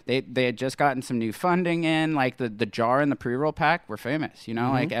 Sure. like they had just gotten some new funding in, like the jar and the pre-roll pack were famous. You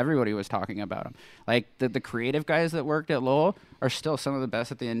know, like everybody was talking about them. Like the creative guys that worked at Lowell are still some of the best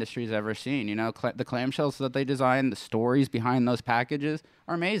that the industry's ever seen. You know, the clamshells that they designed, the stories behind those packages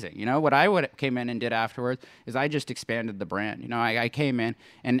are amazing. You know, what I came in and did afterwards is I just expanded the brand. You know, I came in,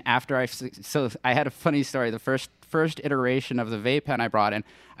 and after I had a funny story. The first iteration of the vape pen I brought in,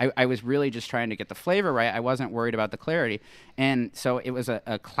 I was really just trying to get the flavor right. I wasn't worried about the clarity. And so it was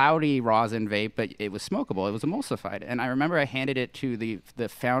a cloudy rosin vape, but it was smokable. It was emulsified. And I remember I handed it to the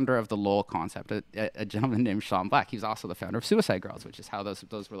founder of the Lowell concept, a gentleman named Sean Black. He was also the founder of Suicide Girls, which is how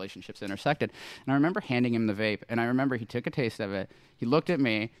those relationships intersected. And I remember handing him the vape, and I remember he took a taste of it. He looked at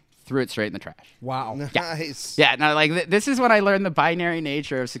me, threw it straight in the trash. Wow. Nice. Yeah, no, like this is when I learned the binary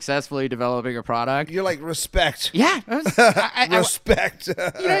nature of successfully developing a product. You're like, respect. Yeah. Respect.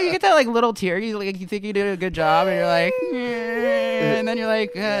 You know, you get that like little tear. You think you did a good job, and you're like, and then you're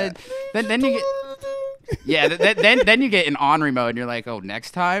like, then you get, then you get in ornery mode, and you're like, oh,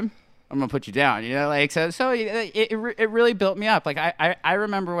 next time I'm gonna put you down. You know, like so it really built me up. Like I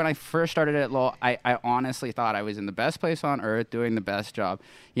remember when I first started at Lowell, I honestly thought I was in the best place on earth doing the best job.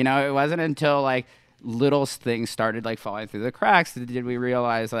 You know, it wasn't until like little things started like falling through the cracks that did we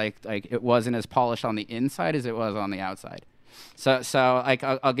realize like it wasn't as polished on the inside as it was on the outside. So like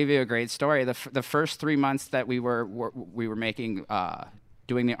I'll give you a great story. The first 3 months that we were making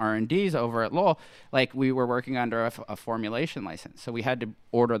doing the R&Ds over at Lowell, like we were working under a formulation license. So we had to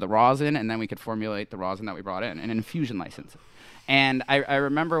order the rosin, and then we could formulate the rosin that we brought in, an infusion license. And I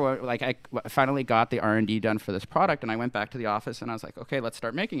remember I finally got the R&D done for this product, and I went back to the office, and I was like, okay, let's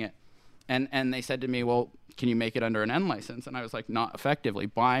start making it. And they said to me, well, can you make it under an N license? And I was like, not effectively.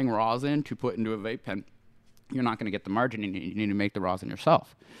 Buying rosin to put into a vape pen, you're not going to get the margin you need. You need to make the rosin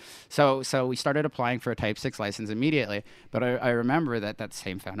yourself. So we started applying for a Type 6 license immediately. But I remember that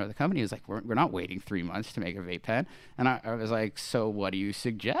same founder of the company was like, we're not waiting 3 months to make a vape pen. And I was like, so what do you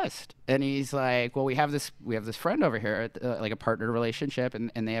suggest? And he's like, well, we have this friend over here, like a partner relationship,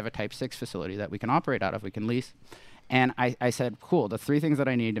 and they have a Type 6 facility that we can operate out of, we can lease. And I said, cool, the 3 things that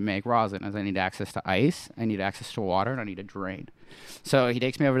I need to make rosin is I need access to ice, I need access to water, and I need a drain. So he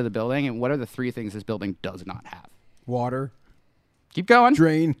takes me over to the building, and what are the 3 things this building does not have? Water. Keep going.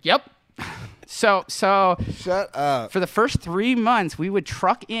 Drain. Yep. So Shut up. for the first 3 months, we would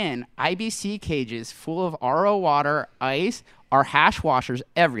truck in IBC cages full of RO water, ice, our hash washers,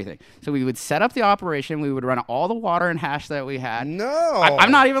 everything. So we would set up the operation. We would run all the water and hash that we had. No.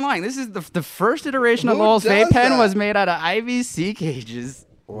 I'm not even lying. This is the first iteration of Who Lowell's does vape pen that? was made out of IBC cages.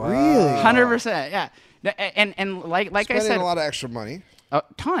 Really? 100%, yeah. And like I Spending said, a lot of extra money. a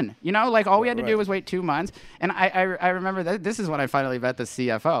ton. You know, like all we had to do Right. was wait 2 months. And I remember that this is when I finally met the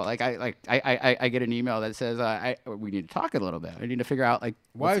CFO. I get an email that says we need to talk a little bit. I need to figure out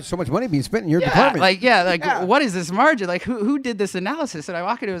Why is so much money being spent in your department? what is this margin? Like who did this analysis? And I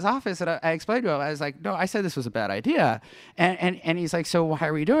walk into his office and I explained to him. I was like, no, I said this was a bad idea. And he's like, so why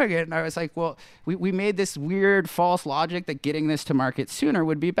are we doing it? And I was like, well, we made this weird false logic that getting this to market sooner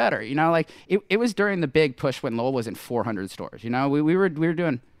would be better. You know, like it was during the big push when Lowell was in 400 stores. You know, we were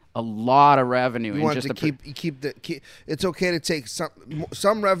doing a lot of revenue. You want to keep. It's okay to take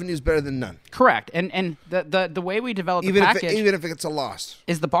some revenue is better than none. Correct. And the way we developed Even the package, even if it's a loss.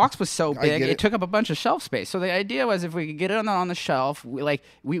 is the box was so big get it it. took up a bunch of shelf space. So the idea was if we could get it on the shelf,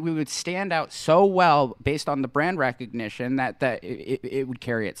 we would stand out so well based on the brand recognition that it would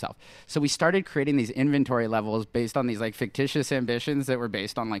carry itself. So we started creating these inventory levels based on these like fictitious ambitions that were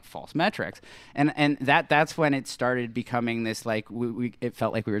based on like false metrics. And that's when it started becoming this like it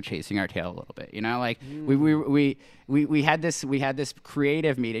felt like we were chasing our tail a little bit, you know, like we had this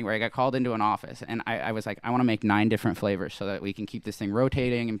creative meeting where I got called into an office and I was like, I want to make 9 different flavors so that we can keep this thing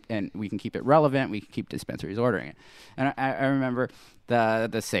rotating and we can keep it relevant. We can keep dispensaries ordering it. And I remember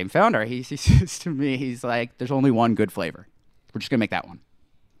the same founder, he says to me, he's like, there's only one good flavor. We're just gonna make that one.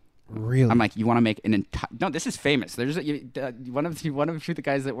 Really? I'm like, you want to make an entire? No, this is famous. There's one of the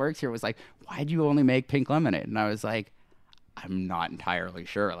guys that works here was like, why do you only make pink lemonade? And I was like, I'm not entirely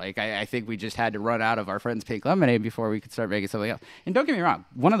sure. Like, I think we just had to run out of our friend's pink lemonade before we could start making something else. And don't get me wrong,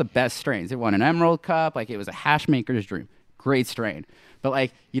 one of the best strains. It won an Emerald Cup. Like, it was a hash maker's dream. Great strain. But,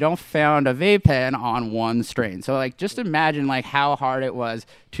 like, you don't found a vape pen on one strain. So, like, just imagine, like, how hard it was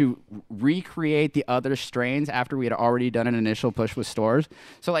to recreate the other strains after we had already done an initial push with stores.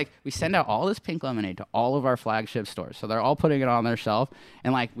 So, like, we send out all this pink lemonade to all of our flagship stores. So they're all putting it on their shelf.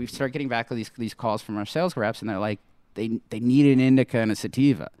 And, like, we start getting back these calls from our sales reps, and they're like, they need an indica and a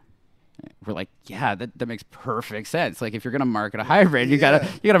sativa. We're like, yeah, that makes perfect sense. Like, if you're gonna market a hybrid, you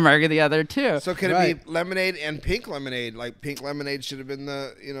gotta market the other two. So could it be lemonade and pink lemonade? Like, pink lemonade should have been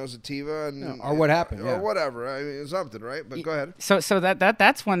the sativa and or what happened, or whatever. I mean, something, right? But go ahead. So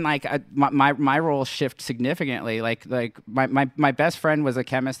that's when like my role shifted significantly. Like my best friend was a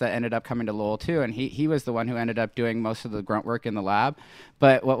chemist that ended up coming to Lowell too, and he was the one who ended up doing most of the grunt work in the lab.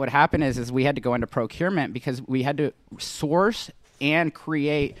 But what would happen is we had to go into procurement because we had to source and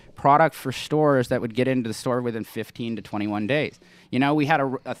create product for stores that would get into the store within 15 to 21 days. You know, we had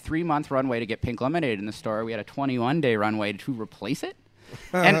a 3-month runway to get pink lemonade in the store. We had a 21-day runway to replace it.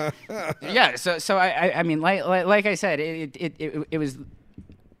 And yeah, so I mean, like I said, it was.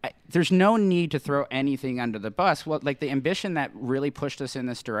 There's no need to throw anything under the bus. Well, like the ambition that really pushed us in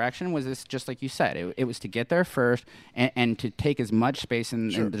this direction was this, just like you said, it was to get there first and to take as much space in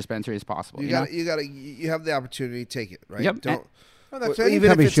the dispensary as possible. You have the opportunity to take it, right? Yep.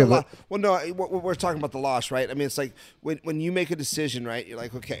 Even if it's a lot. Well, no, we're talking about the loss, right? I mean, it's like when you make a decision, right? You're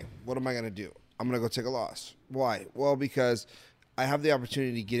like, okay, what am I going to do? I'm going to go take a loss. Why? Well, because I have the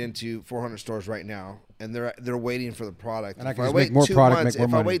opportunity to get into 400 stores right now, and they're waiting for the product. And I can just make more product, make more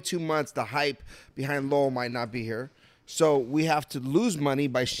money. If I wait 2 months, the hype behind Lowell might not be here. So we have to lose money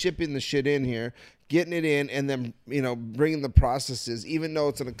by shipping the shit in here, getting it in, and then bringing the processes. Even though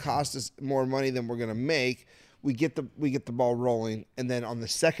it's going to cost us more money than we're going to make, we get the ball rolling, and then on the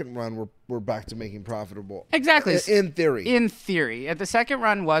second run we're back to making profitable. Exactly. In theory. In theory, the second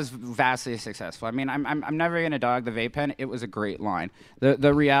run was vastly successful. I mean, I'm never going to dog the vape pen. It was a great line.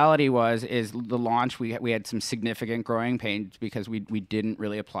 The reality is the launch. We had some significant growing pains because we didn't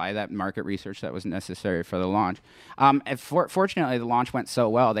really apply that market research that was necessary for the launch. Fortunately, the launch went so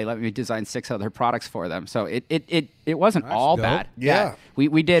well. They let me design 6 other products for them. So it wasn't all dope. bad. Yeah.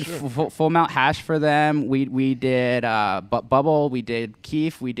 We did full mount hash for them. We did bubble. We did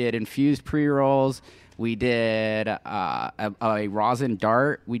keef. We did infused pre-rolls. We did a rosin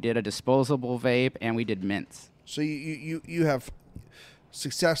dart. We did a disposable vape, and we did mints. So you have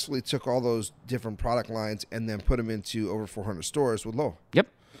successfully took all those different product lines and then put them into over 400 stores with Lowell. Yep.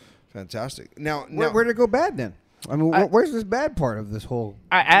 Fantastic. Now Where did it go bad then? I mean, where's this bad part of this whole?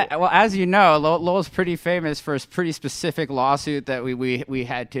 Well, as you know, Lowell's pretty famous for a pretty specific lawsuit that we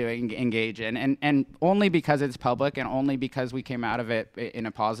had to engage in, and only because it's public and only because we came out of it in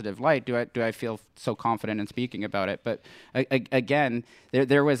a positive light do I feel so confident in speaking about it. But again,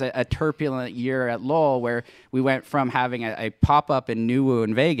 there was a turbulent year at Lowell where we went from having a pop-up in Nuwu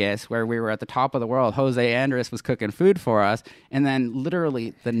in Vegas where we were at the top of the world. Jose Andres was cooking food for us, and then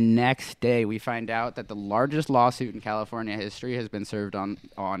literally the next day we find out that the largest lawsuit in California history has been served on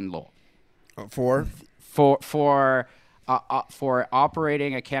Lowell for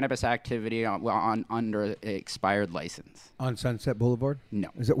operating a cannabis activity under an expired license On Sunset Boulevard? No.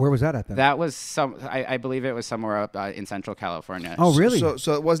 Where was that at then? That was I believe it was somewhere up in Central California. Oh, really?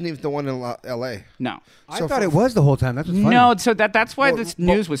 So it wasn't even the one in L.A. No. I thought it was the whole time. That's what's funny. No, so that's why this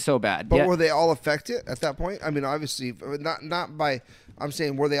news was so bad. But Yeah. were they all affected at that point? I mean, obviously, not by. I'm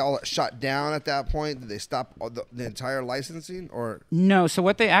saying, were they all shut down at that point? Did they stop the entire licensing, or No, so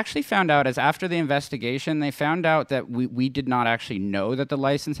what they actually found out is after the investigation, they found out that we did not actually know that the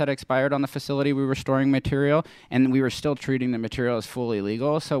license had expired on the facility we were storing material, and we were still treating the material as fully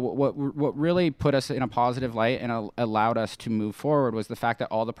legal. So what really put us in a positive light and allowed us to move forward was the fact that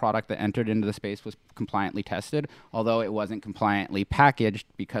all the product that entered into the space was compliantly tested, although it wasn't compliantly packaged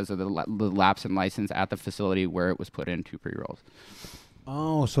because of the lapse in license at the facility where it was put into pre-rolls.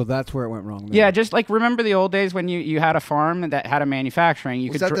 Oh, so that's where it went wrong then. Yeah, just like remember the old days when you had a farm that had a manufacturing.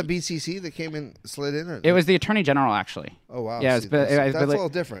 was that the BCC that came in, slid in? Or It was the Attorney General, actually. Oh, wow. Yeah, See, that's a little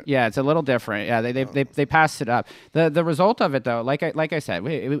different. Yeah, it's a little different. Yeah, they passed it up. The result of it, though, like I said,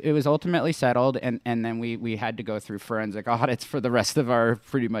 it was ultimately settled, and then we had to go through forensic audits for the rest of our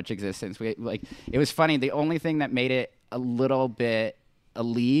pretty much existence. It was funny. The only thing that made it a little bit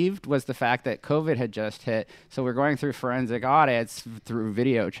relieved was the fact that COVID had just hit, so we're going through forensic audits through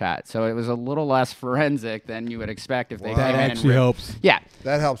video chat. So it was a little less forensic than you would expect if they That actually helps. Yeah,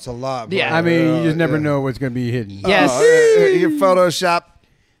 that helps a lot. Yeah. I mean, you just never know what's going to be hidden. Yes. Your Photoshop.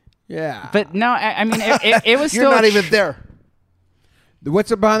 Yeah. But no, I mean, it was You're still not even there.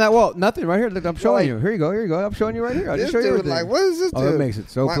 What's behind that wall? Nothing. Right here. Look, I'm showing you. Here you go. I'm showing you right here. I'll This just show you dude, everything. what is this dude? That makes it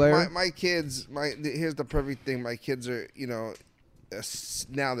so clear. My kids, here's the perfect thing. My kids are,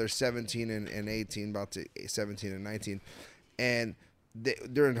 now they're 17 and 18, about to 17 and 19, and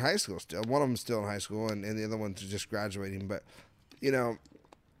they're in high school still. One of them's still in high school, and the other one's just graduating. But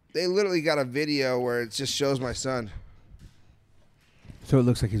they literally got a video where it just shows my son. So it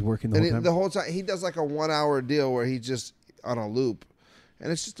looks like he's working the whole time? The whole time he does like a 1 hour deal where he's just on a loop,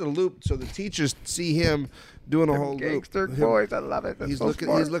 and it's just a loop. So the teachers see him doing a whole Gangster loop. boys, I love it. That's He's so looking.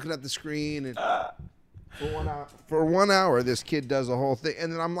 smart. He's looking at the screen and. For 1 hour, this kid does the whole thing,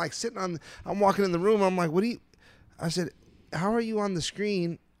 and then I'm like I'm walking in the room. I'm like, "What do you?" I said, "How are you on the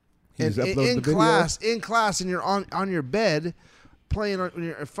screen?" And in class, and you're on your bed playing on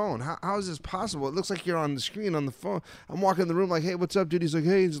your phone. How is this possible? It looks like you're on the screen on the phone. I'm walking in the room like, "Hey, what's up, dude?" He's like,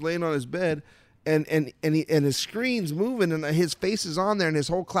 "Hey," he's laying on his bed. And his screen's moving and his face is on there and his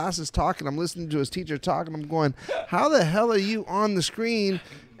whole class is talking. I'm listening to his teacher talk and I'm going, how the hell are you on the screen?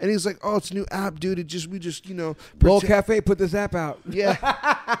 And he's like, oh, it's a new app, dude. We just Lowell Cafe put this app out. Yeah.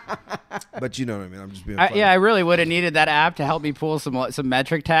 But you know what I mean. I'm just being funny. Yeah, I really would have needed that app to help me pull some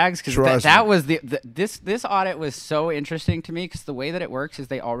metric tags because that was this audit was so interesting to me because the way that it works is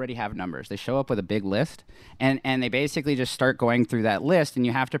they already have numbers. They show up with a big list and they basically just start going through that list and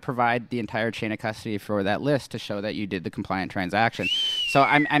you have to provide the entire chain of custody for that list to show that you did the compliant transaction. So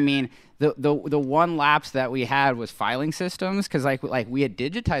I mean. The one lapse that we had was filing systems because like we had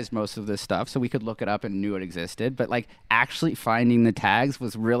digitized most of this stuff so we could look it up and knew it existed, but like actually finding the tags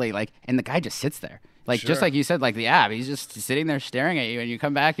was really and the guy just sits there. Like, just like you said, like the app, he's just sitting there staring at you, and you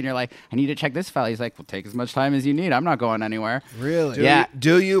come back and you're like, I need to check this file. He's like, well, take as much time as you need. I'm not going anywhere. Really?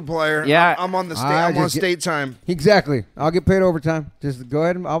 Do you, player? Yeah. I'm on the state. I'm on state time. Exactly. I'll get paid overtime. Just go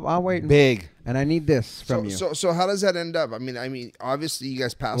ahead and I'll wait. Big. And I need this from you. So how does that end up? I mean, obviously you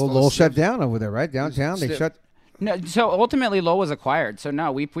guys passed. Well, Lowell shut down over there, right downtown. They shut. No, so ultimately Lowell was acquired. So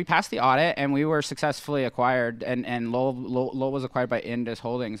no, we passed the audit and we were successfully acquired. And Lowell was acquired by Indus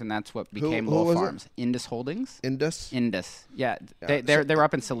Holdings, and that's what became Lowell Farms. Indus Holdings. Indus. Yeah, they were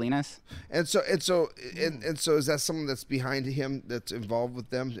up in Salinas. And so is that someone that's behind him that's involved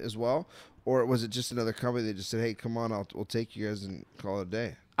with them as well, or was it just another company that just said, hey, come on, we'll take you guys and call it a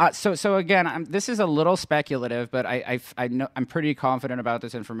day? So again, this is a little speculative, but I know I'm pretty confident about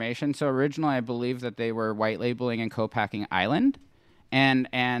this information. So originally, I believe that they were white labeling and co-packing Island, and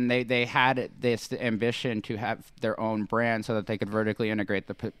they had this ambition to have their own brand so that they could vertically integrate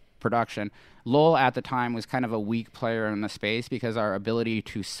the production. Lowell at the time was kind of a weak player in the space because our ability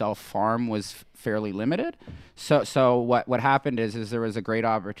to self-farm was fairly limited. So what happened is there was a great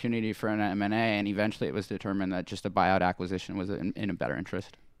opportunity for an M&A, and eventually it was determined that just a buyout acquisition was in a better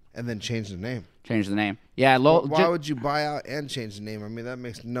interest. And then change the name. Yeah. Why would you buy out and change the name? I mean, that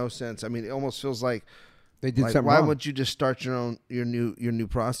makes no sense. I mean, it almost feels like they did something why wrong. would you just start your new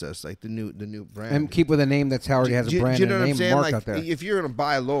process, like the new brand, and keep with a name that's already has a brand do you know and a what I'm name saying? mark Like, out there? if you're gonna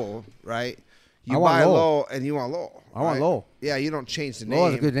buy Lowell, right? You I want buy Lowell. Lowell and you want Lowell. I want right? Lowell. Yeah, you don't change the name.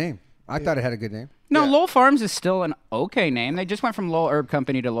 Lowell has a good name. I thought it had a good name. No, Lowell Farms is still an okay name. They just went from Lowell Herb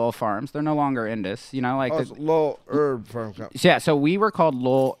Company to Lowell Farms. They're no longer Indus. You know, like it's Lowell Herb Farm Company. Yeah, so we were called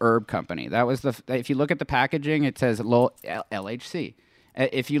Lowell Herb Company. That was if you look at the packaging, it says Lowell LHC.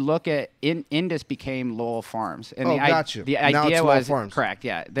 If you look at Indus became Lowell Farms, and got you. The Now idea it's was Lowell Farms. correct.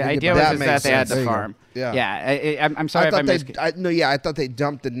 Yeah, the idea was that they had the farm. Yeah. I'm sorry if I missed. I thought they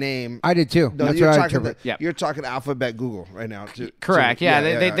dumped the name. I did too. No, That's you're what I talking. interpret. You're talking Alphabet Google right now. Correct.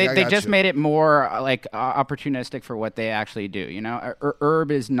 They just you. made it more like opportunistic for what they actually do. You know,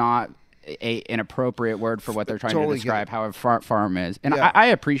 herb is not an appropriate word for what they're trying to describe how a farm is, and I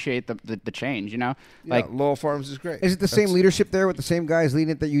appreciate the change. You know, like Lowell Farms is great. Is it the same leadership there with the same guys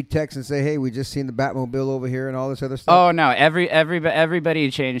leading it that you text and say, hey, we just seen the Batmobile over here and all this other stuff? Oh no, everybody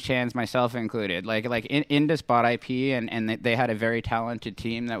changed hands, myself included. Like Indus bought IP, and they had a very talented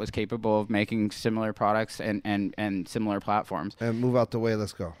team that was capable of making similar products and similar platforms. And move out the way.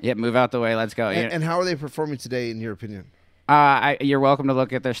 Let's go. Yeah, move out the way. Let's go. And how are they performing today, in your opinion? You're welcome to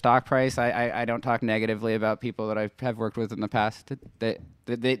look at their stock price. I don't talk negatively about people that I have worked with in the past.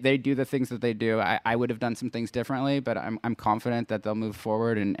 They do the things that they do. I would have done some things differently, but I'm confident that they'll move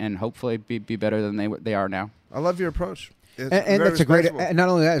forward and hopefully be better than they are now. I love your approach. And that's a great. And not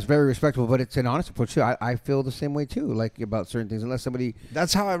only that, it's very respectable, but it's an honest approach too. I feel the same way too, like about certain things. Unless somebody.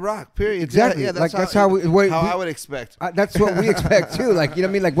 That's how I rock. Period. Exactly. Yeah, that's how I would expect. That's what we expect too. Like, you know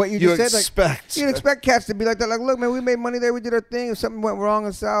what I mean? Like what you just said. Expect. Like, you expect cats to be like that. Like, look, man, we made money there. We did our thing. If something went wrong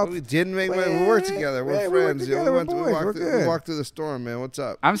in South, we didn't make money. We worked together. We're friends. We walked through the storm, man. What's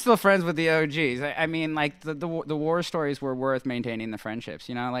up? I'm still friends with the OGs. I mean, like the war stories were worth maintaining the friendships.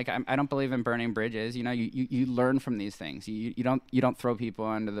 You know, like I don't believe in burning bridges. You know, you learn from these things. You don't throw people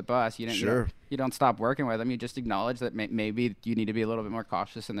under the bus. You don't stop working with them. You just acknowledge that maybe you need to be a little bit more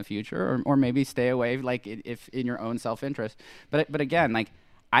cautious in the future, or maybe stay away, like if in your own self-interest. But again, like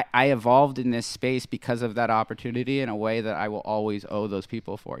I evolved in this space because of that opportunity in a way that I will always owe those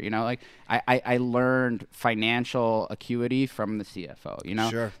people for. You know, like I learned financial acuity from the CFO. You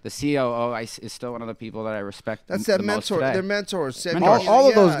know, the COO is still one of the people that I respect. That's that mentor. They're mentors. All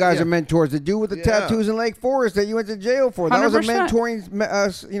of those guys are mentors. The dude with the tattoos in Lake Forest that you went to jail for. That 100%. Was a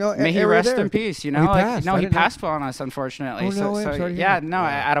mentoring. You know, may he rest in peace. You know, he passed on us, unfortunately.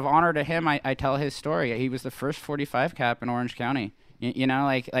 Out of honor to him, I tell his story. He was the first 45 cap in Orange County. You know,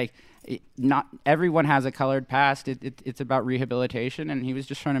 like not everyone has a colored past. It's about rehabilitation, and he was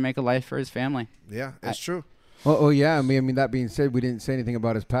just trying to make a life for his family. Yeah, it's true. Oh yeah. I mean, that being said, we didn't say anything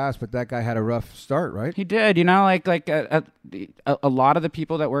about his past, but that guy had a rough start, right? He did. You know, like a lot of the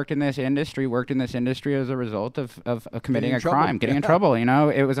people that worked in this industry as a result of committing a crime, getting in trouble. You know,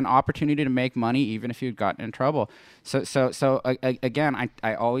 it was an opportunity to make money, even if you'd gotten in trouble. So again,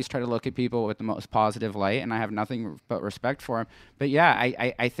 I always try to look at people with the most positive light, and I have nothing but respect for him. But yeah,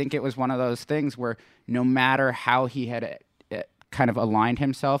 I think it was one of those things where no matter how he had kind of aligned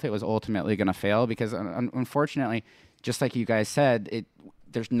himself, it was ultimately going to fail because unfortunately, just like you guys said,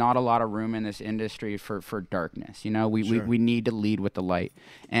 there's not a lot of room in this industry for darkness. You know, we need to lead with the light.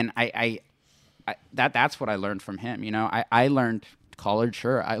 And that's what I learned from him. You know, I learned collared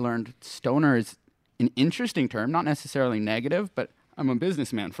shirt. I learned stoner is an interesting term, not necessarily negative, but I'm a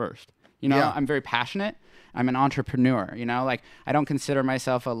businessman first. You know, Yeah. I'm very passionate. I'm an entrepreneur, you know, like I don't consider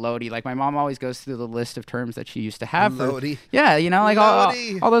myself a loadie. Like my mom always goes through the list of terms that she used to have. Loadie. Yeah, you know, like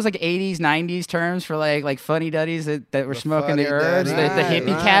Loadie. all those like 80s, 90s terms for like funny duddies that were smoking the funny herbs, the duddy.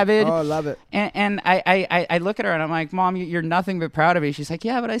 hippie Right. cabbage. Oh, I love it. And I look at her and I'm like, Mom, you're nothing but proud of me. She's like,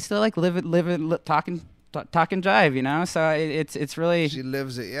 yeah, but I still like live it, talking jive, you know. So it's really She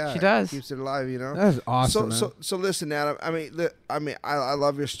lives it, yeah. She does. Keeps it alive, you know. That's awesome, So listen, Adam. I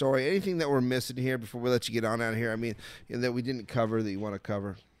love your story. Anything that we're missing here before we let you get on out of here? I mean, that we didn't cover that you want to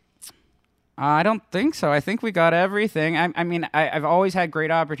cover. I don't think so. I think we got everything. I've always had great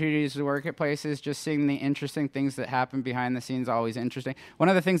opportunities to work at places. Just seeing the interesting things that happen behind the scenes always interesting. One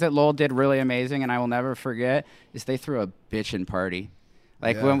of the things that Lowell did really amazing, and I will never forget, is they threw a bitchin' party.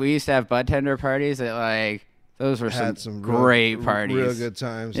 Like when we used to have bud tender parties, those were some great parties. Real good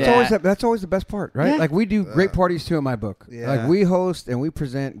times. Yeah. That's always the best part, right? Yeah. Like we do great parties too in my book. Yeah. Like we host and we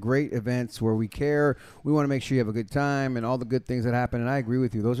present great events where we care. We want to make sure you have a good time and all the good things that happen. And I agree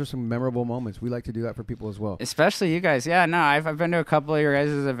with you. Those are some memorable moments. We like to do that for people as well. Especially you guys. Yeah, no, I've been to a couple of your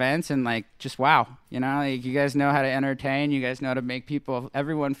guys' events and just wow. You know, like you guys know how to entertain. You guys know how to make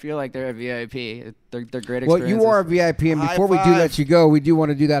everyone feel like they're a VIP. They're great experiences. Well, you are a VIP, and before we do let you go, we do want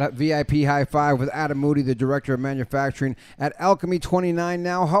to do that VIP high five with Adam Moody, the Director of Manufacturing at Alchemy 29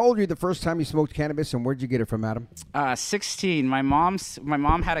 now. How old were you the first time you smoked cannabis, and where'd you get it from, Adam? 16. My mom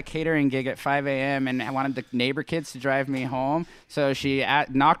had a catering gig at 5 a.m. and I wanted the neighbor kids to drive me home. So she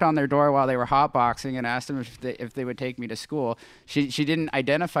knocked on their door while they were hotboxing and asked them if they would take me to school. She didn't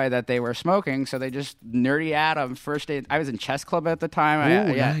identify that they were smoking, so they just nerdy Adam. First day, I was in chess club at the time.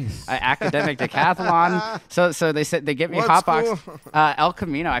 Nice. Academic decathlon. So they said they get me What hotbox. school? El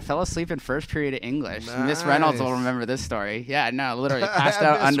Camino. I fell asleep in first period of English. Miss Reynolds will remember this story. Yeah, no, literally passed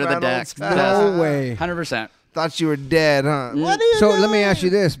out Miss under the Reynolds. desk. No way. 100%. Thought you were dead, huh? What are you So doing? let me ask you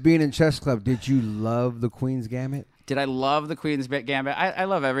this. Being in chess club, did you love the Queen's Gambit? Did I love the Queen's Gambit? I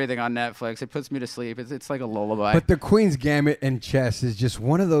love everything on Netflix. It puts me to sleep. It's like a lullaby. But the Queen's Gambit and chess is just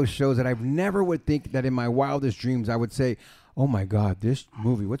one of those shows that I never would think that in my wildest dreams I would say, oh my God, this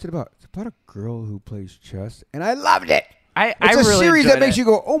movie, what's it about? It's about a girl who plays chess. And I loved it. It's a really series that enjoyed makes it. you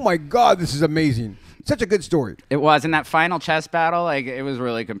go, oh my God, this is amazing. Such a good story. It was. In that final chess battle, it was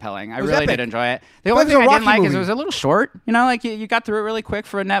really compelling. I was really epic. did enjoy it. The But only it's thing a I didn't Rocky like is movie. it was a little short. You know, you got through it really quick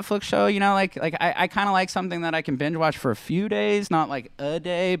for a Netflix show. You know, I kind of like something that I can binge watch for a few days, not like a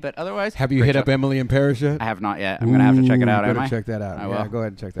day, but otherwise. Have you great hit show. up Emily in Paris yet? I have not yet. I'm going to have to check it out, am Better I? check that out. I Yeah, will. go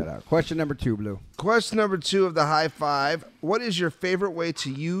ahead and check that out. Question number 2, Blue. Question number 2 of the high five. What is your favorite way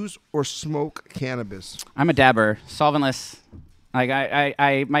to use or smoke cannabis? I'm a dabber, solventless. Like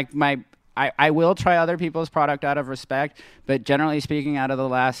I will try other people's product out of respect, but generally speaking, out of the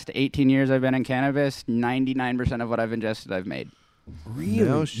last 18 years I've been in cannabis, 99% of what I've ingested, I've made. Really?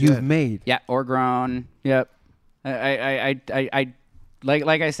 No shit. You've made. Yeah, or grown. Yep. I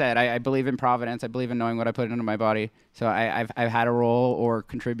like I said, I believe in providence. I believe in knowing what I put into my body. So I've had a role or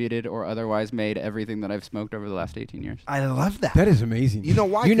contributed or otherwise made everything that I've smoked over the last 18 years. I love that. That is amazing. You know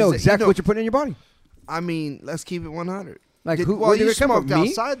why? You know 'Cause exactly what you're putting in your body. I mean, let's keep it 100. Like, Did, who- well, where did you it come from? smoked Me?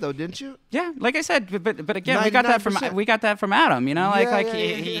 outside though, didn't you? Yeah, like I said, but again, we got that 99%. from Adam. You know, Yeah,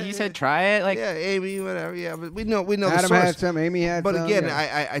 he said try it. Like Yeah, Amy, whatever. Yeah, but we know the Adam source. had some, Amy had But some. again,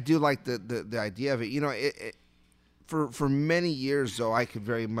 yeah. I do like the idea of it. You know, for many years though, I could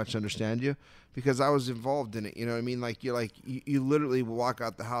very much understand you because I was involved in it. You know what I mean? Like you literally will walk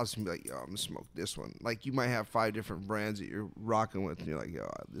out the house and be like, yo, I'm gonna smoke this one. Like you might have 5 different brands that you're rocking with, and you're like, yo,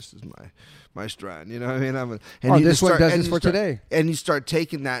 this is my strand. You know what I mean? And you this just one start- does and this you for start- today. And you start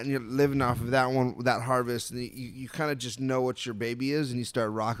taking that, and you're living off of that one, that harvest, and you kind of just know what your baby is, and you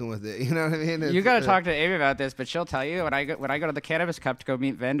start rocking with it. You know what I mean? you got to talk to Amy about this, but she'll tell you when I go to the Cannabis Cup to go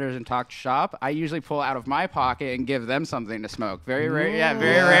meet vendors and talk shop, I usually pull out of my pocket and give them something to smoke. Very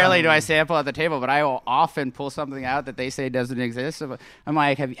rarely do I sample at the table, but I will often pull something out that they say doesn't exist. So I'm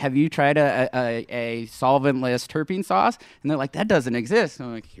like, have you tried a solventless terpene sauce? And they're like, that doesn't exist. And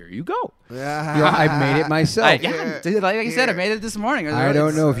I'm like, here you go. Yeah. Yo, I made it myself. Dude, like I said, I made it this morning. It was I really-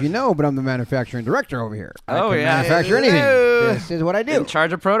 don't know if you know, but I'm the manufacturing director over here. I Oh, can yeah. manufacture anything. Hello. This is what I do. in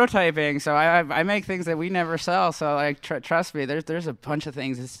charge of prototyping, so I make things that we never sell. So like, trust me, there's a bunch of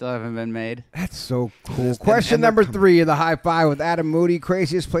things that still haven't been made. That's so cool. Question number 3 of the high five with Adam Moody.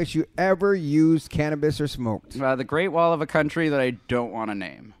 Craziest place you ever used cannabis or smoked? The Great Wall of a country that I don't want to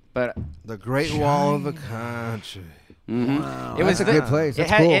name, but The Great Wall of the Country. Wow, it was that's a good place.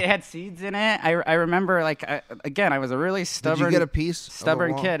 That's it cool. had seeds in it. I remember again, I was a really stubborn. Did you get a piece? of the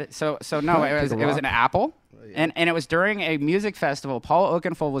Stubborn wall? kid. So no, it was Take a rock. an apple, and it was during a music festival. Paul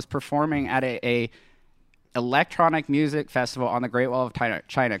Oakenfold was performing at a electronic music festival on the Great Wall of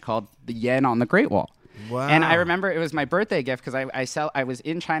China called the Yen on the Great Wall. Wow. And I remember it was my birthday gift because I was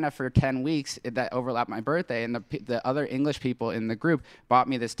in China for 10 weeks that overlapped my birthday, and the other English people in the group bought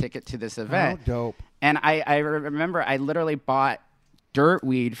me this ticket to this event. How dope. And I remember I literally bought dirt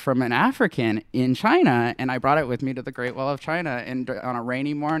weed from an African in China, and I brought it with me to the Great Wall of China, and on a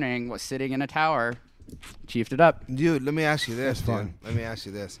rainy morning was sitting in a tower, chiefed it up. Dude, let me ask you this, That's fun. Let me ask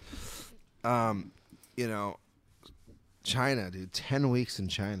you this. You know, China, dude, 10 weeks in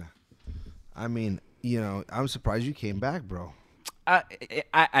China. I mean, you know, I'm surprised you came back, bro.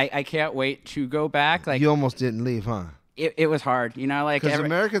 I can't wait to go back. Like, you almost didn't leave, huh? It was hard, you know, like because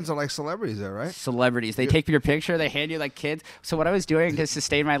Americans are like celebrities there, right? Celebrities. They take your picture, they hand you like kids. So what I was doing to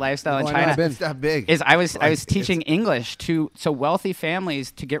sustain my lifestyle in China it's that big. is I was teaching English to wealthy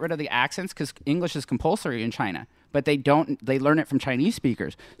families to get rid of the accents because English is compulsory in China. But they learn it from Chinese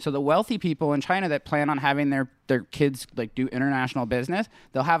speakers. So the wealthy people in China that plan on having their kids like do international business,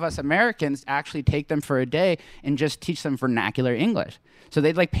 they'll have us Americans actually take them for a day and just teach them vernacular English. So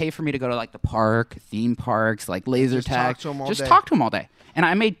they'd like pay for me to go to like the park, theme parks, like laser tag. Talk to them all day. And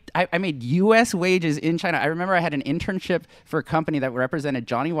I made U.S. wages in China. I remember I had an internship for a company that represented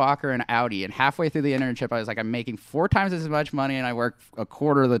Johnny Walker and Audi. And halfway through the internship, I was like, I'm making 4 times as much money, and I work a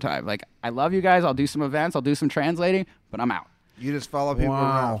quarter of the time. Like, I love you guys. I'll do some events. I'll do some translating, but I'm out. You just follow people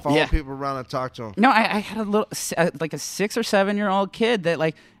around. People around and talk to them. No, I had a little, like a 6 or 7 year old kid that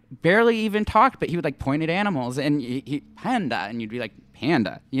like barely even talked, but he would like point at animals and he panda, and you'd be like,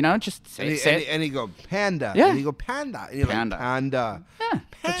 panda, you know, just say it. And he'd go, panda. Yeah. And he'd go, panda. And you're Panda. like, panda. Yeah. Panda.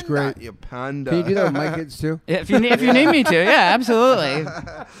 That's great. You panda. Can you do that with my kids too? If you need me to, yeah, absolutely.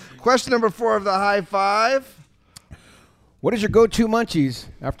 Question number 4 of the high five. What is your go-to munchies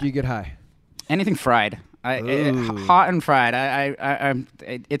after you get high? Anything fried. Hot and fried.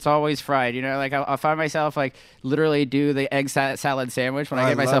 It's always fried. You know, like I'll find myself like literally do the egg salad sandwich when I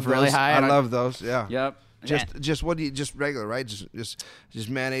get myself really high. I love those. Yeah. Yep. Just what do you just regular, right? Just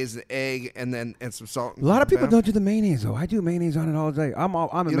mayonnaise and egg and some salt. A lot of people don't do the mayonnaise though. I do mayonnaise on it all day. I'm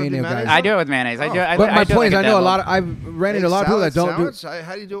a mayonnaise guy. I do it with mayonnaise. But my point is, I know a lot. I've ran into a lot of people that don't do it.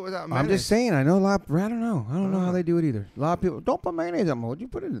 How do you do it without mayonnaise? I'm just saying. I know a lot. I don't know how they do it either. A lot of people don't put mayonnaise on. What'd you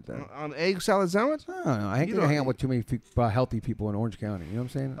put in it then? On egg salad sandwich? I don't know. I ain't gonna hang out with too many healthy people in Orange County. You know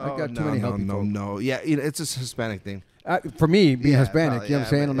what I'm saying? I got too many healthy folk. No. Yeah, it's a Hispanic thing. For me, being Hispanic, probably, you know what I'm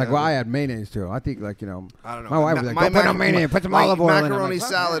saying? I'm like, well, I add mayonnaise too. I think, like, you know, I don't know. My wife was like, go put some mayonnaise, put some olive oil in it. Macaroni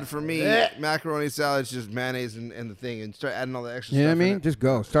salad for me, macaroni salad is just mayonnaise and the thing, and start adding all the extra stuff. You know what I mean? Just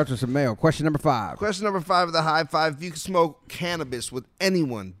go. Starts with some mayo. Question number 5. Question number 5 of the high five. If you could smoke cannabis with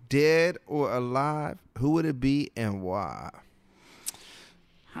anyone, dead or alive, who would it be and why?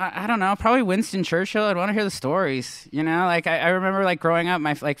 I don't know. Probably Winston Churchill. I'd want to hear the stories. You know, like I remember like growing up,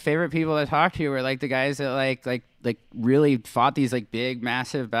 my like favorite people to talk to were like the guys that like really fought these like big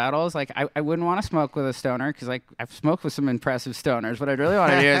massive battles. Like I wouldn't want to smoke with a stoner because like I've smoked with some impressive stoners. What I'd really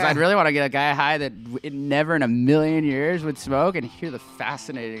want to do is I'd really want to get a guy high that never in a million years would smoke and hear the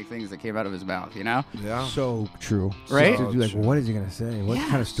fascinating things that came out of his mouth. You know? Yeah. So true. Right? So like, what is he gonna say? What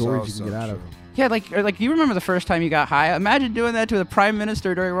kind of stories you can get out of him? Yeah, like you remember the first time you got high? Imagine doing that to the prime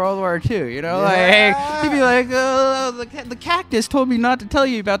minister during World War II. You know, like hey, he'd be like, the cactus told me not to tell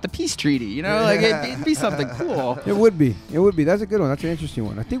you about the peace treaty. You know, like it'd be something cool. It would be. That's a good one. That's an interesting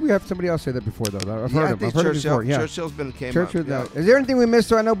one. I think we have somebody else say that before though. I've heard it before. Yeah, Churchill's came Churchill. up. Is there anything we missed?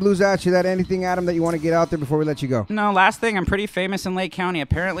 So I know Blues asked you that. Anything, Adam, that you want to get out there before we let you go? No. Last thing, I'm pretty famous in Lake County.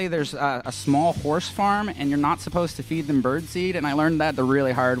 Apparently, there's a small horse farm, and you're not supposed to feed them birdseed. And I learned that the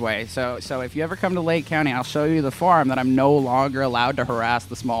really hard way. So if you ever come to Lake County, I'll show you the farm that I'm no longer allowed to harass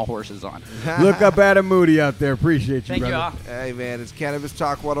the small horses on. Look up Adam Moody out there. Appreciate you, Thank brother. you all. Hey, man, it's Cannabis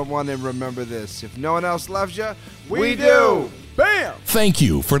Talk 101, and remember this. If no one else loves you, we do. Bam! Thank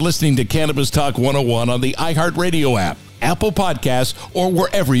you for listening to Cannabis Talk 101 on the iHeartRadio app, Apple Podcasts, or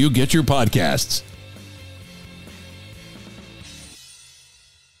wherever you get your podcasts.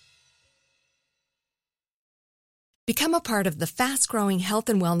 Become a part of the fast-growing health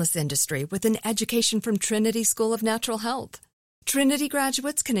and wellness industry with an education from Trinity School of Natural Health. Trinity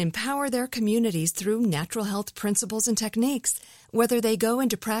graduates can empower their communities through natural health principles and techniques, whether they go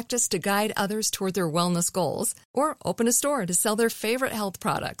into practice to guide others toward their wellness goals or open a store to sell their favorite health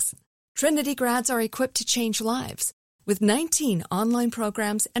products. Trinity grads are equipped to change lives with 19 online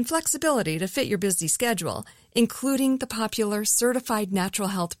programs and flexibility to fit your busy schedule, including the popular Certified Natural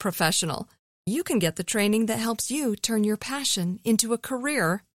Health Professional. You can get the training that helps you turn your passion into a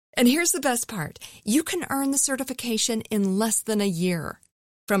career. And here's the best part. You can earn the certification in less than a year.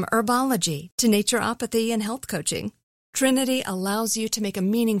 From herbology to naturopathy and health coaching, Trinity allows you to make a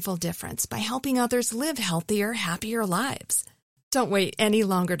meaningful difference by helping others live healthier, happier lives. Don't wait any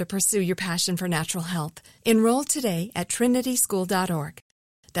longer to pursue your passion for natural health. Enroll today at trinityschool.org.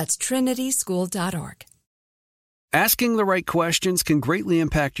 That's trinityschool.org. Asking the right questions can greatly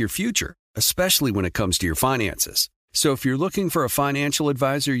impact your future, especially when it comes to your finances. So if you're looking for a financial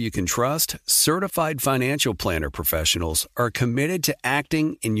advisor you can trust, certified financial planner professionals are committed to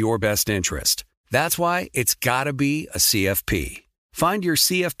acting in your best interest. That's why it's got to be a CFP. Find your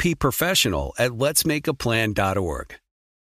CFP professional at letsmakeaplan.org.